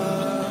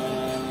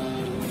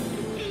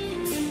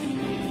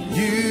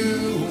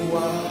 You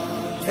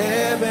are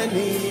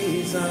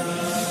Ebenezer.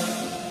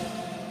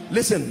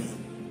 Listen.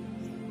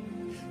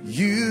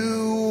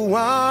 You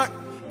are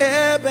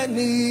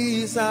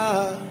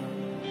Ebenezer,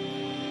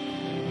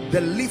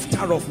 the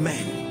lifter of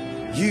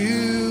men.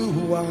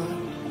 You are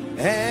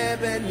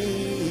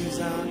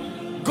Ebenezer.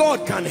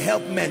 God can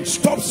help men.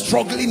 Stop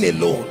struggling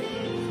alone.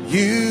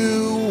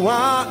 You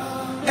are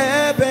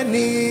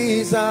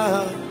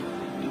Ebenezer.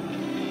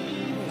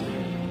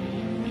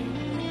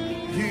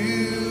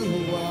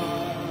 You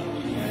are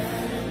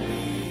Ebenezer.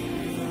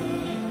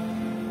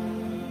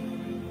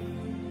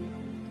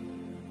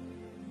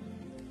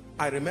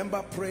 I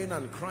remember praying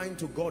and crying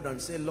to God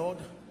and say, Lord,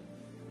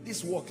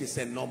 this work is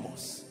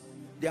enormous.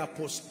 The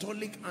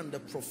apostolic and the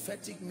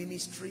prophetic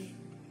ministry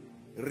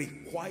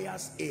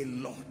requires a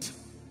lot.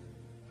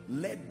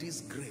 Let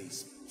this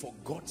grace, for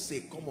God's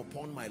sake, come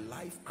upon my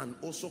life and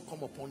also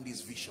come upon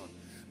this vision.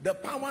 The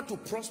power to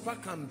prosper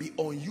can be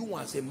on you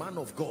as a man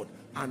of God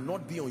and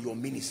not be on your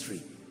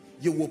ministry.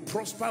 You will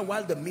prosper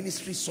while the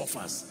ministry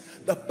suffers.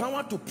 The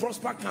power to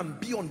prosper can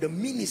be on the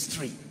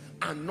ministry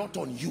and not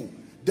on you.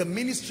 The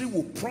ministry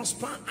will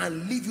prosper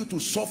and leave you to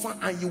suffer,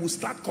 and you will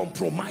start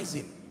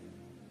compromising.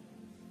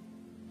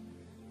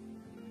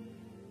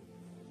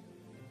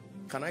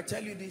 Can I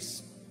tell you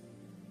this?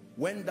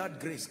 When that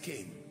grace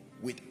came,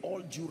 with all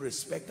due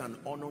respect and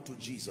honor to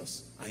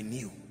Jesus, I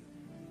knew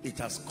it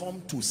has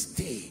come to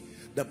stay.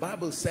 The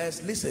Bible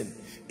says, listen,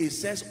 it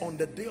says on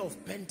the day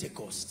of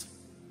Pentecost,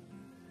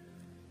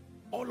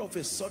 all of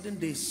a sudden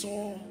they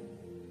saw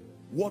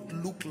what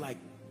looked like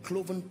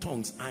cloven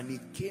tongues, and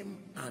it came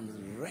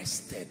and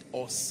rested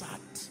or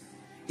sat.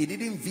 It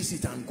didn't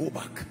visit and go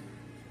back.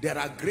 There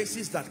are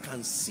graces that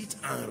can sit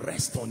and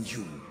rest on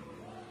you.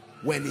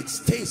 When it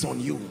stays on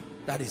you,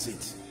 that is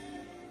it.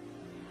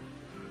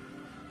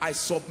 I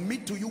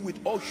submit to you with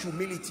all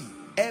humility,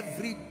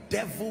 every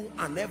devil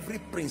and every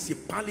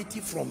principality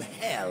from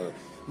hell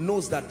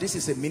knows that this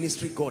is a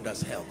ministry God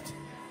has helped.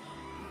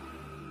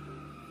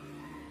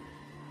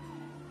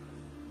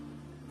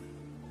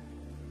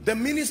 The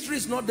ministry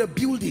is not the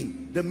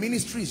building, the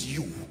ministry is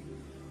you.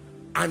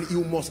 And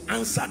you must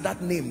answer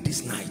that name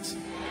this night.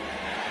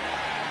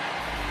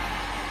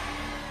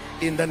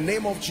 In the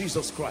name of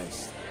Jesus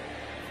Christ.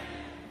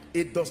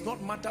 It does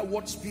not matter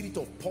what spirit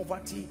of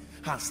poverty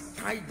has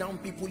tied down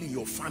people in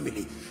your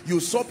family. You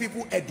saw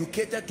people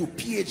educated to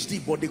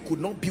PhD, but they could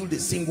not build a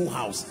single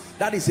house.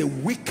 That is a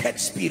wicked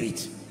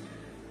spirit.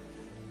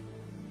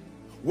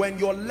 When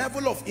your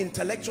level of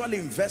intellectual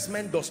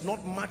investment does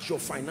not match your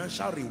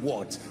financial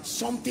rewards,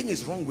 something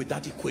is wrong with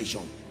that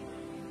equation.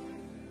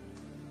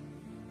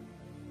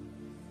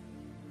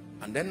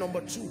 And then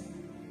number two,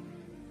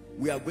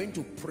 we are going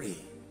to pray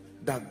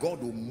that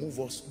God will move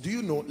us. Do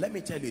you know, let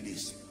me tell you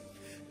this,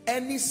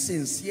 any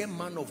sincere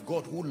man of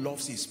God who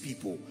loves his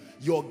people,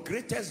 your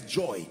greatest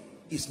joy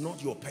is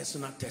not your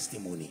personal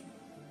testimony.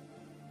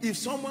 If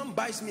someone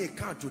buys me a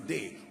car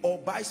today, or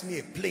buys me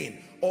a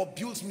plane, or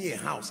builds me a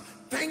house,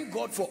 thank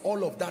God for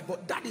all of that,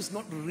 but that is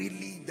not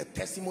really the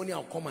testimony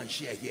I'll come and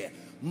share here.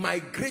 My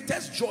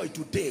greatest joy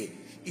today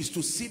is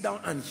to sit down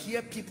and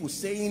hear people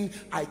saying,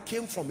 I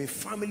came from a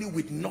family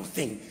with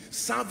nothing,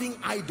 serving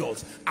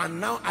idols, and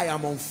now I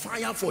am on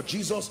fire for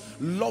Jesus,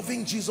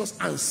 loving Jesus,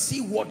 and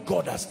see what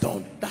God has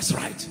done. That's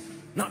right.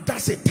 Now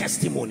that's a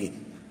testimony.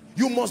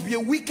 You must be a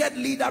wicked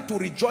leader to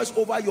rejoice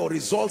over your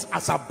results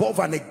as above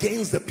and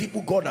against the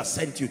people God has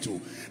sent you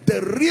to.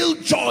 The real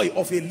joy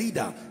of a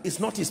leader is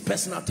not his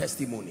personal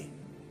testimony,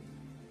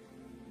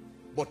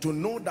 but to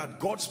know that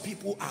God's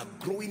people are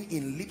growing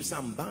in leaps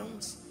and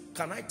bounds.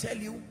 Can I tell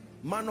you,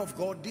 man of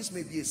God, this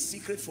may be a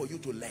secret for you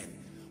to learn.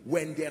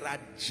 When there are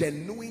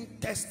genuine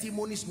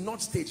testimonies,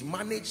 not stage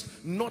managed,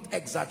 not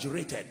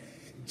exaggerated,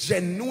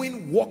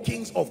 genuine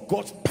workings of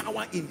God's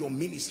power in your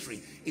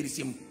ministry, it is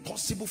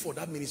impossible for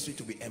that ministry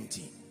to be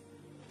empty.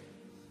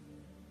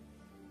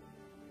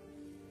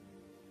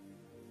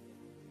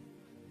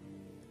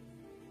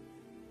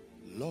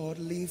 Lord,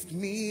 lift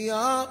me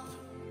up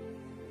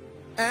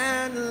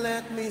and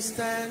let me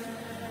stand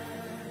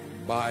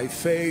by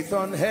faith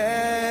on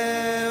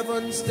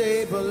heaven's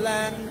stable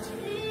land,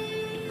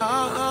 a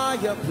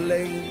higher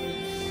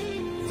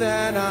place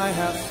than I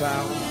have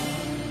found.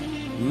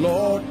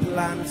 Lord,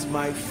 plant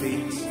my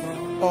feet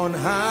on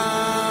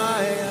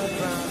higher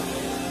ground.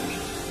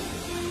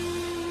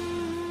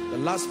 The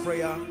last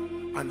prayer,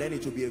 and then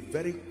it will be a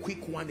very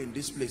quick one in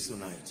this place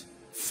tonight.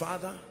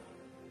 Father,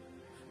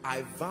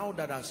 I vow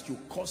that as you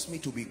cause me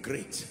to be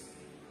great,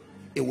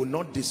 it will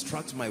not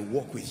distract my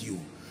walk with you.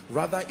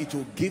 Rather, it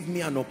will give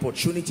me an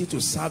opportunity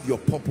to serve your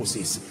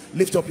purposes.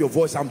 Lift up your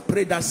voice and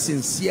pray that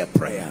sincere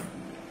prayer.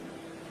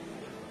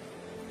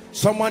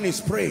 Someone is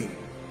praying.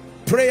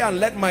 Pray and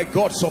let my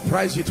God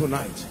surprise you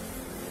tonight.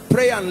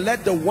 Pray and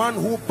let the one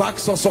who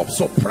backs us up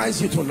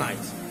surprise you tonight.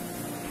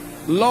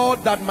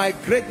 Lord, that my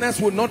greatness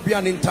will not be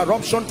an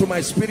interruption to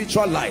my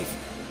spiritual life.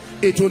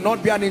 It will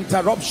not be an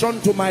interruption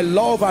to my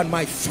love and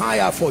my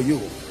fire for you.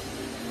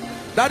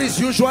 That is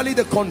usually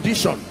the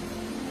condition.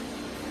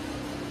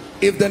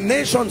 If the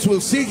nations will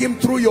see him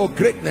through your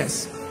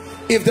greatness,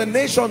 if the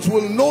nations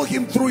will know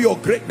him through your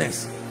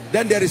greatness,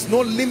 then there is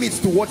no limits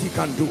to what he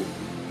can do.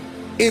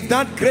 If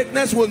that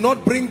greatness will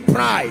not bring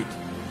pride,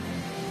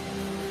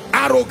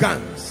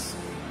 arrogance,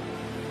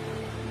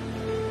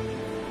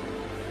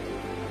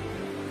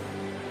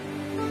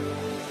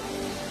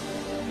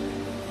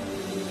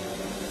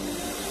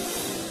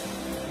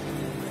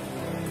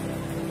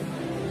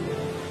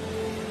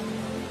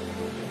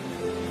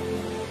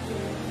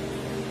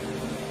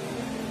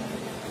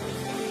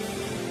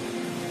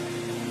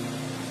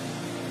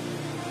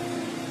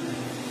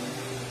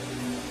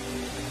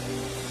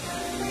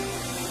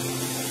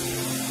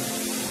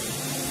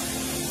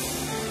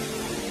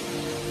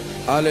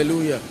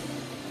 hallelujah.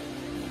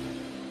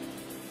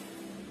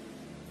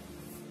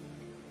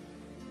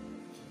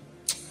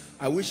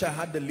 I wish I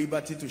had the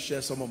liberty to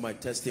share some of my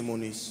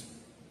testimonies,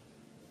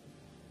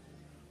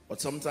 but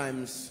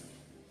sometimes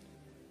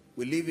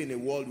we live in a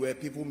world where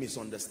people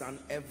misunderstand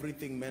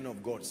everything men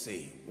of God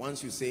say.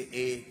 Once you say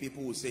A,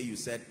 people will say you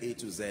said A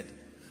to Z,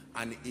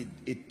 and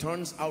it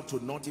turns out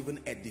to not even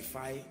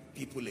edify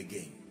people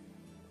again.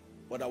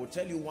 But I will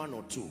tell you one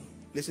or two.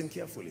 Listen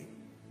carefully.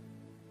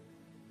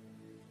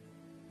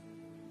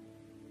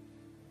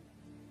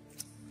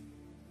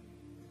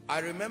 I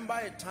remember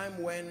a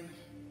time when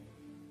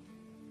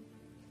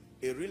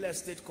a real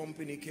estate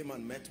company came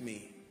and met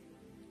me,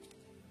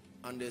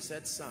 and they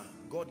said, sir,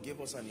 God gave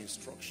us an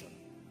instruction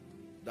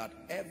that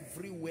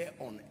everywhere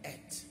on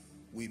earth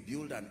we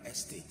build an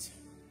estate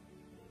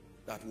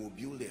that will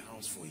build a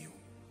house for you.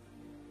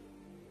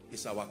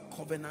 It's our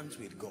covenant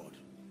with God.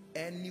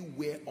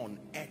 Anywhere on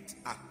earth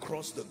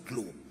across the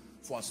globe,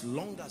 for as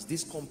long as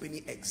this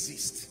company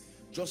exists,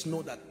 just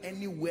know that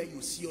anywhere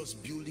you see us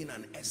building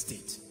an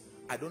estate,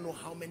 I don't know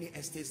how many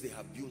estates they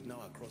have built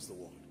now across the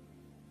world.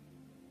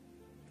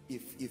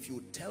 If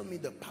you tell me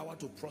the power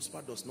to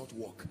prosper does not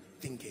work,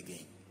 think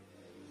again.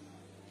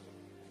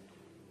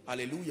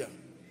 Hallelujah.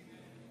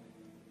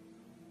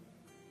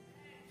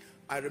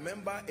 I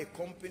remember a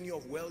company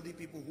of wealthy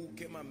people who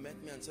came and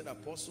met me and said,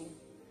 Apostle,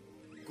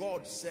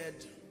 God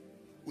said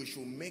we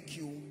should make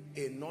you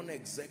a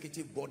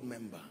non-executive board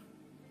member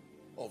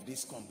of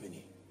this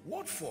company.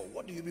 What for?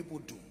 What do you people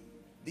do?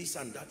 This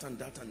and that and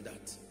that and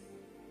that.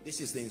 This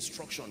is the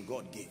instruction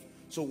God gave.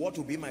 So what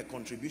will be my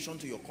contribution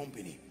to your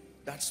company?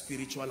 that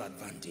spiritual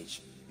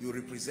advantage. You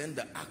represent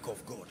the ark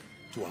of God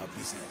to our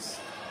business.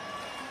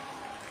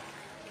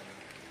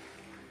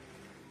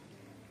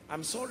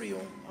 I'm sorry,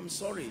 oh, I'm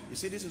sorry. You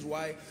see, this is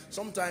why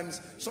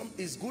sometimes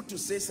it's good to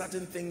say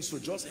certain things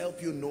to just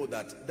help you know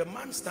that the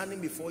man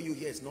standing before you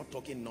here is not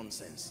talking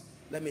nonsense.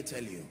 Let me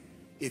tell you,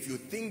 if you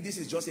think this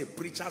is just a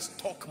preacher's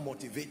talk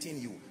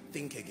motivating you,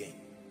 think again.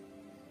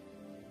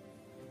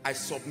 I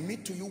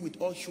submit to you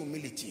with all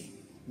humility,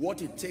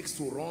 what it takes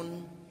to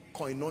run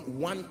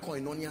one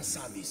koinonia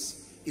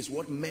service is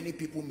what many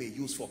people may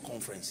use for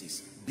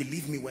conferences.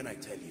 Believe me when I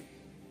tell you.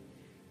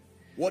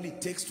 What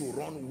it takes to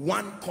run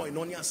one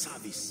koinonia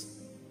service.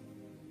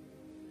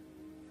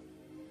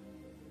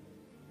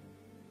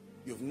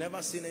 You've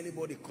never seen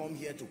anybody come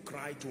here to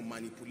cry, to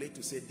manipulate,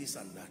 to say this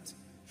and that.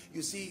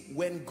 You see,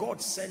 when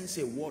God sends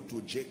a word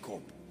to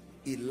Jacob,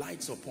 he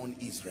lights upon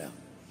Israel.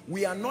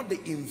 We are not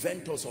the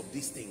inventors of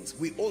these things.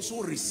 We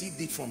also received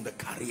it from the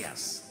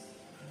carriers.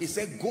 He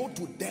said, go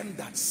to them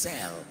that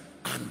sell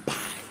and buy.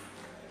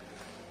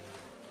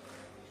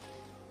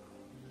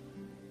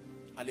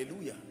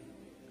 Hallelujah.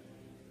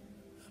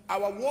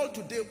 Our world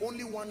today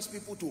only wants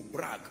people to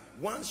brag.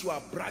 Once you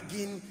are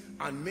bragging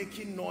and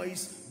making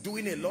noise,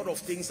 doing a lot of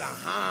things,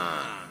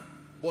 aha.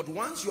 But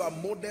once you are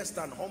modest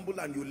and humble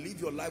and you live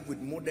your life with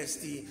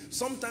modesty,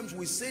 sometimes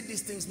we say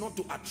these things not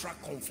to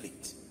attract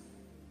conflict.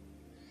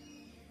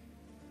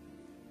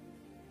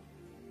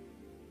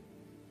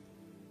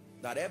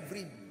 That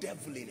every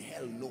devil in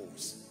hell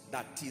knows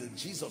that till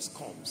Jesus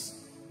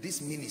comes, this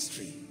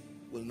ministry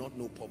will not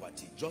know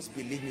poverty. Just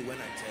believe me when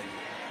I tell you.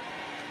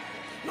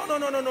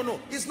 No.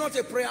 It's not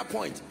a prayer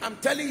point. I'm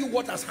telling you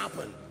what has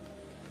happened.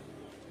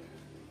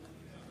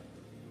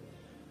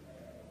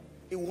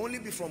 It will only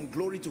be from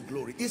glory to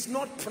glory. It's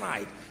not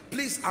pride.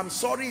 Please, I'm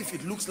sorry if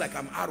it looks like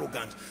I'm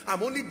arrogant.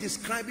 I'm only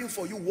describing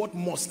for you what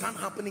must start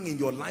happening in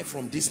your life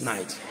from this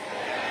night.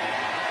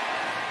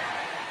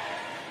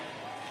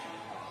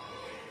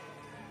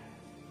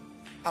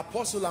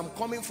 Apostle, I'm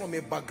coming from a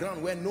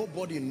background where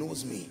nobody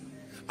knows me.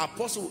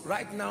 Apostle,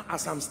 right now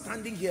as I'm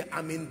standing here,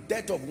 I'm in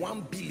debt of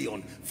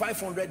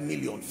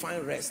 1,500,000,000.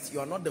 Find rest. You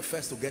are not the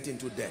first to get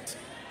into debt.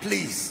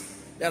 Please.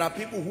 There are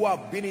people who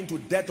have been into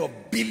debt of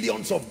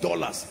billions of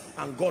dollars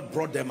and God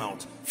brought them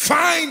out.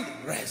 Find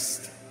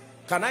rest.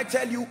 Can I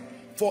tell you,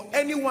 for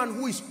anyone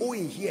who is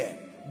owing here,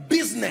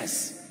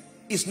 business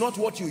is not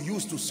what you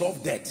use to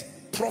solve debt.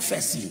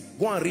 Prophecy.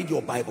 Go and read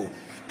your Bible.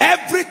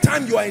 Every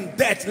time you are in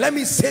debt, let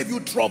me save you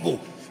trouble.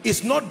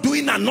 It's not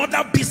doing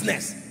another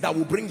business that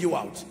will bring you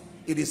out.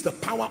 It is the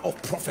power of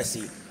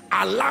prophecy.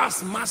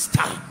 Alas,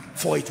 master,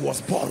 for it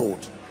was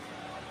borrowed.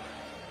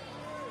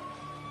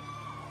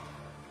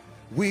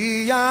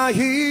 We are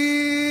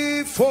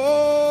here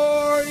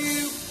for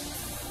you.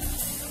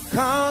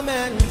 Come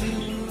and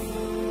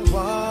do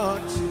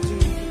what you do.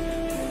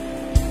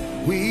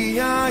 We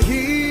are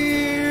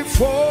here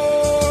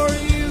for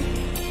you.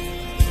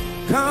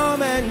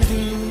 Come and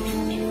do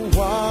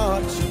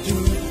what you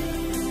do.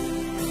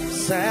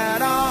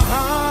 Set our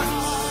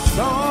hearts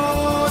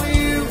on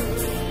you,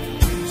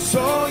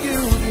 so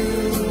you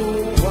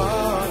do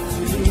what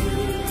you do.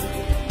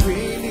 We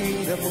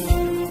need a move.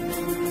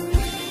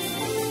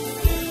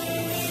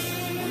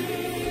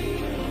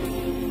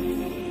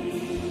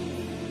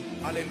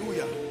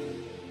 Hallelujah.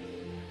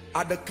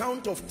 At the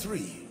count of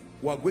 3,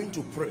 we are going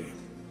to pray.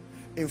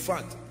 In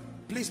fact,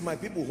 please, my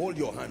people, hold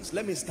your hands.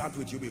 Let me start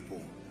with you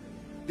people.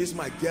 This is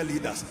my dear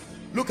leaders.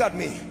 Look at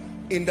me.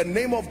 In the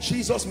name of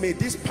Jesus, may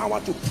this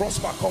power to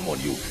prosper come on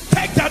you.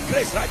 Take that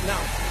grace right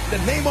now. In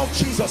the name of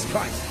Jesus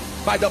Christ,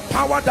 by the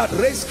power that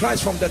raised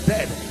Christ from the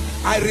dead,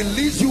 I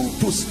release you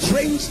to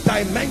strange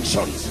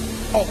dimensions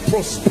of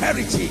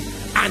prosperity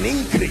and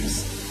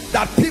increase,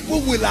 that people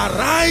will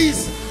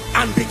arise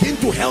and begin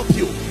to help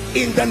you.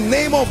 In the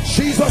name of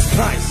Jesus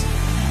Christ,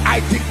 I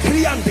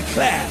decree and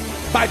declare,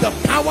 by the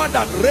power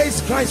that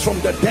raised Christ from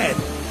the dead,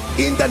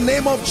 in the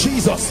name of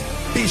Jesus,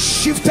 be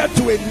shifted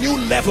to a new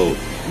level.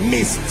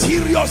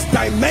 Mysterious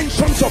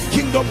dimensions of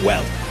kingdom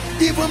wealth,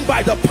 even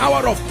by the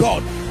power of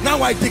God.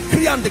 Now I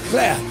decree and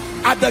declare,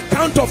 at the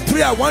count of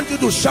 3, I want you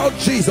to shout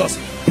Jesus.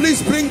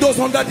 Please bring those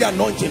under the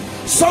anointing.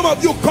 Some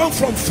of you come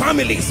from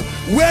families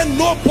where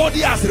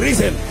nobody has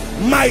risen.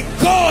 My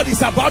God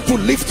is about to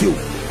lift you.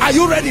 Are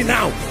you ready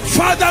now?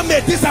 Father, may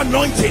this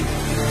anointing,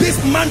 this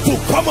mantle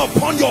come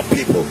upon your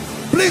people.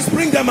 Please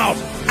bring them out.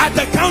 At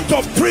the count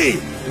of 3,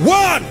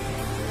 1,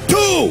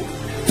 2,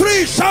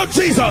 3, shout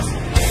Jesus.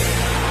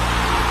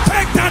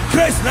 Take that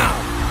grace now.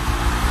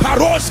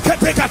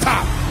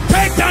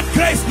 Take that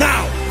grace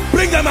now.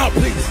 Bring them out,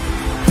 please.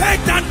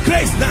 Take that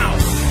grace now.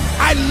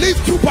 I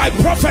lift you by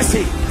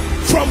prophecy.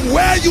 From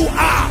where you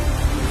are,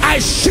 I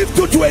shift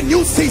you to a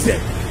new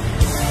season.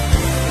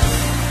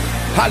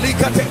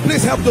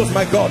 Please help those,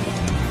 my God.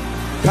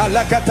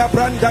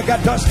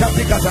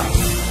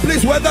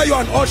 Please, whether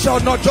you're an usher or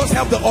not, just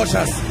help the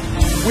ushers.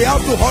 We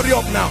have to hurry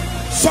up now.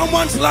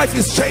 Someone's life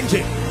is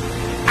changing.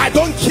 I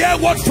don't care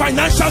what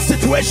financial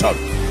situation,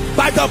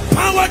 by the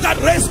power that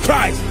raised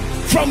Christ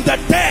from the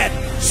dead,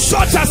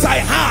 such as I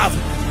have,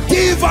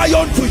 give I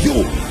unto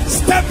you.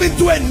 Step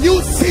into a new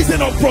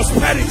season of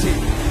prosperity.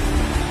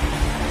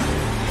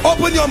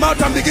 Open your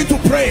mouth and begin to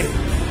pray.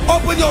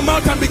 Open your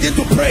mouth and begin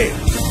to pray.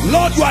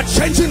 Lord, you are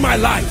changing my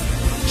life,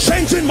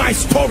 changing my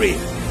story.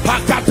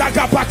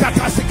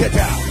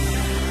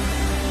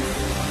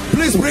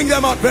 Please bring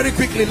them out very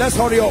quickly. Let's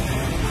hurry up.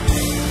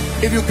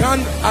 If you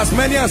can, as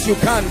many as you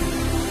can.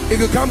 If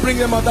you can't bring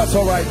them out, that's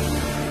all right.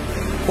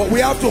 But we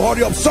have to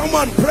hurry up.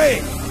 Someone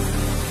pray.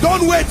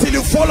 Don't wait till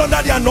you fall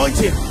under the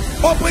anointing.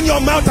 Open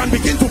your mouth and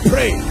begin to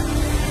pray.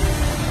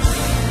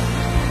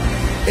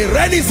 A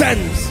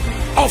renaissance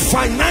of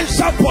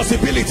financial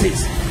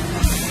possibilities.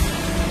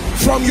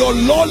 From your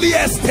lowly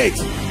estate,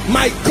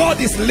 my God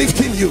is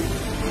lifting you.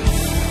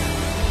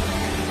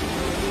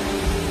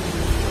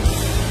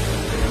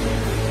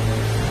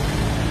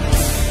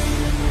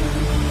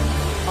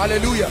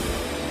 Hallelujah.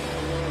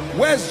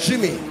 Where's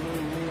Jimmy?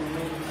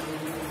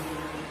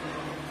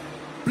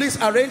 Please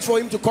arrange for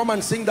him to come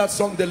and sing that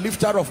song, The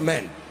Lifter of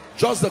Men.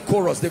 Just the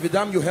chorus. David,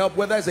 you help,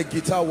 whether it's a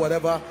guitar or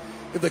whatever.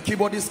 If the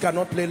keyboardist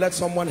cannot play, let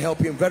someone help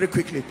him very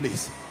quickly,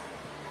 please.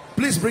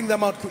 Please bring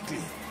them out quickly.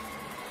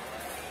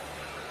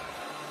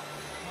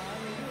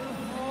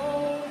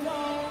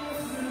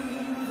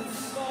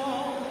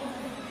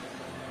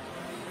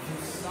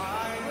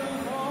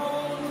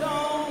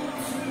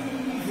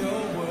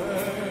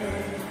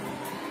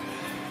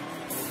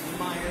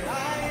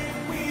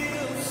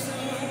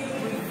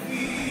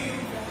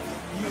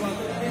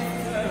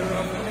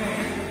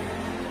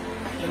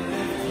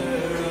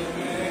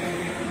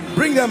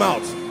 Bring them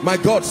out. My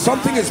God,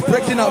 something is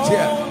breaking out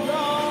here.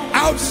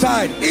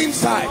 Outside,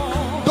 inside,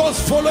 those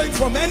following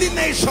from any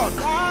nation,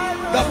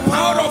 the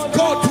power of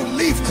God to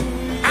lift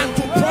and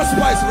to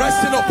prosper is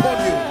resting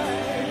upon you.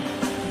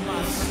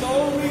 My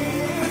story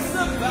is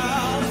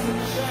about to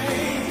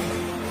change.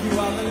 You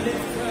are the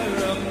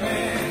lifter of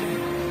men,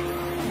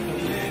 the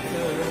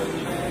lifter of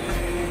men.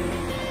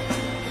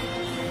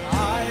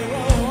 I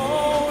will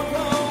hold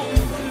on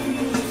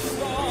through the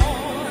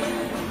storm.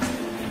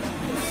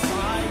 Yes, I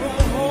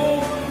will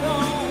hold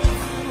on to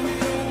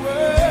your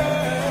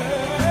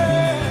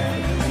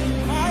word.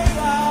 My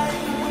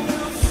life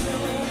will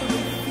soon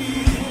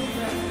reveal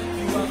that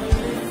you are the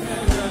lifter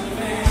of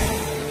men,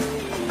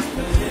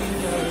 the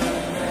lifter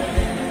of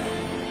men.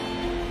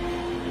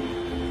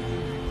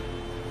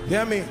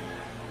 Hear me.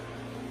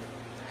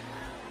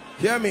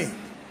 Hear me.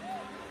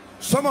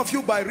 Some of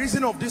you, by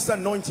reason of this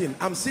anointing,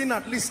 I'm seeing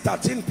at least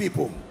 13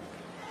 people.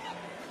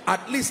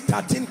 At least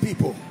 13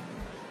 people.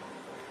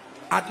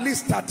 At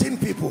least 13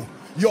 people.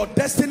 Your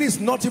destiny is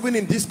not even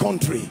in this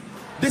country.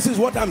 This is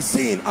what I'm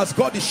seeing as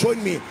God is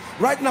showing me.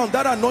 Right now,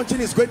 that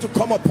anointing is going to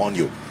come upon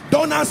you.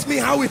 Don't ask me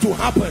how it will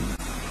happen.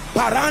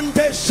 I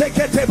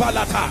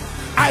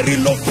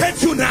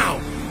relocate you now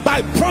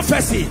by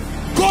prophecy.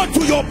 Go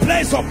to your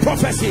place of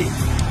prophecy.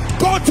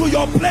 Go to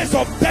your place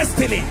of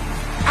destiny.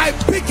 I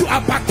pick you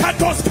up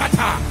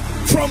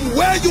from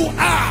where you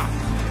are,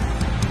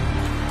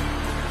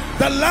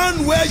 the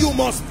land where you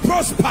must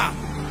prosper.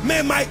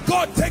 May my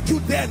God take you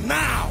there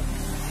now.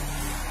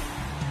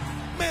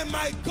 May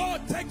my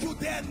God take you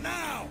there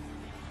now.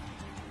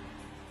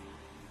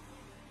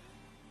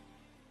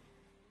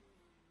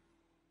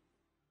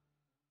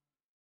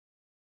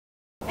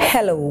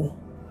 Hello.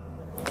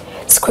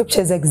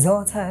 Scriptures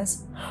exhort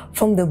us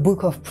from the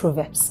book of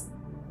Proverbs.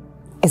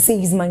 It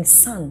says, my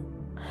son,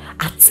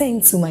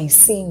 attend to my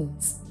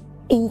sayings,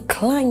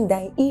 incline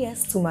thy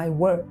ears to my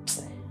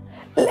words,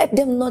 let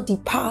them not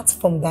depart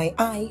from thy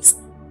eyes,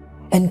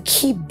 and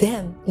keep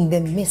them in the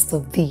midst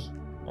of thee.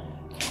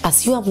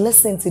 As you have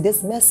listened to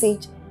this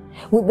message,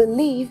 we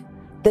believe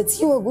that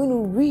you are going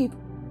to reap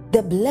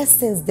the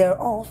blessings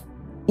thereof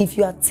if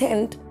you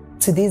attend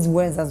to these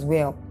words as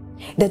well.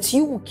 That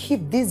you will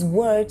keep these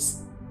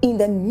words in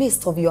the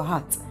midst of your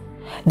heart.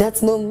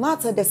 That no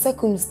matter the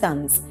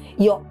circumstance,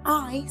 your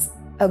eyes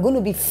are going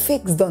to be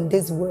fixed on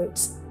these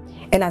words.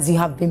 And as you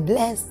have been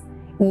blessed,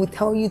 we will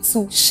tell you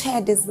to share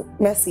this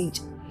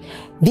message.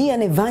 Be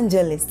an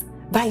evangelist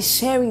by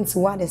sharing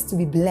to others to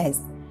be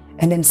blessed.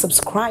 And then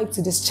subscribe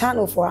to this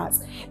channel for us,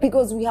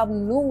 because we have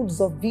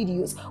loads of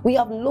videos, we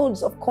have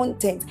loads of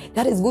content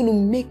that is going to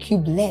make you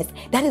blessed,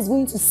 that is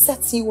going to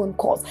set you on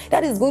course,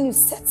 that is going to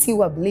set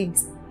you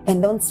ablaze.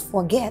 And don't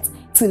forget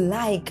to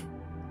like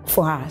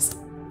for us.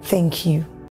 Thank you.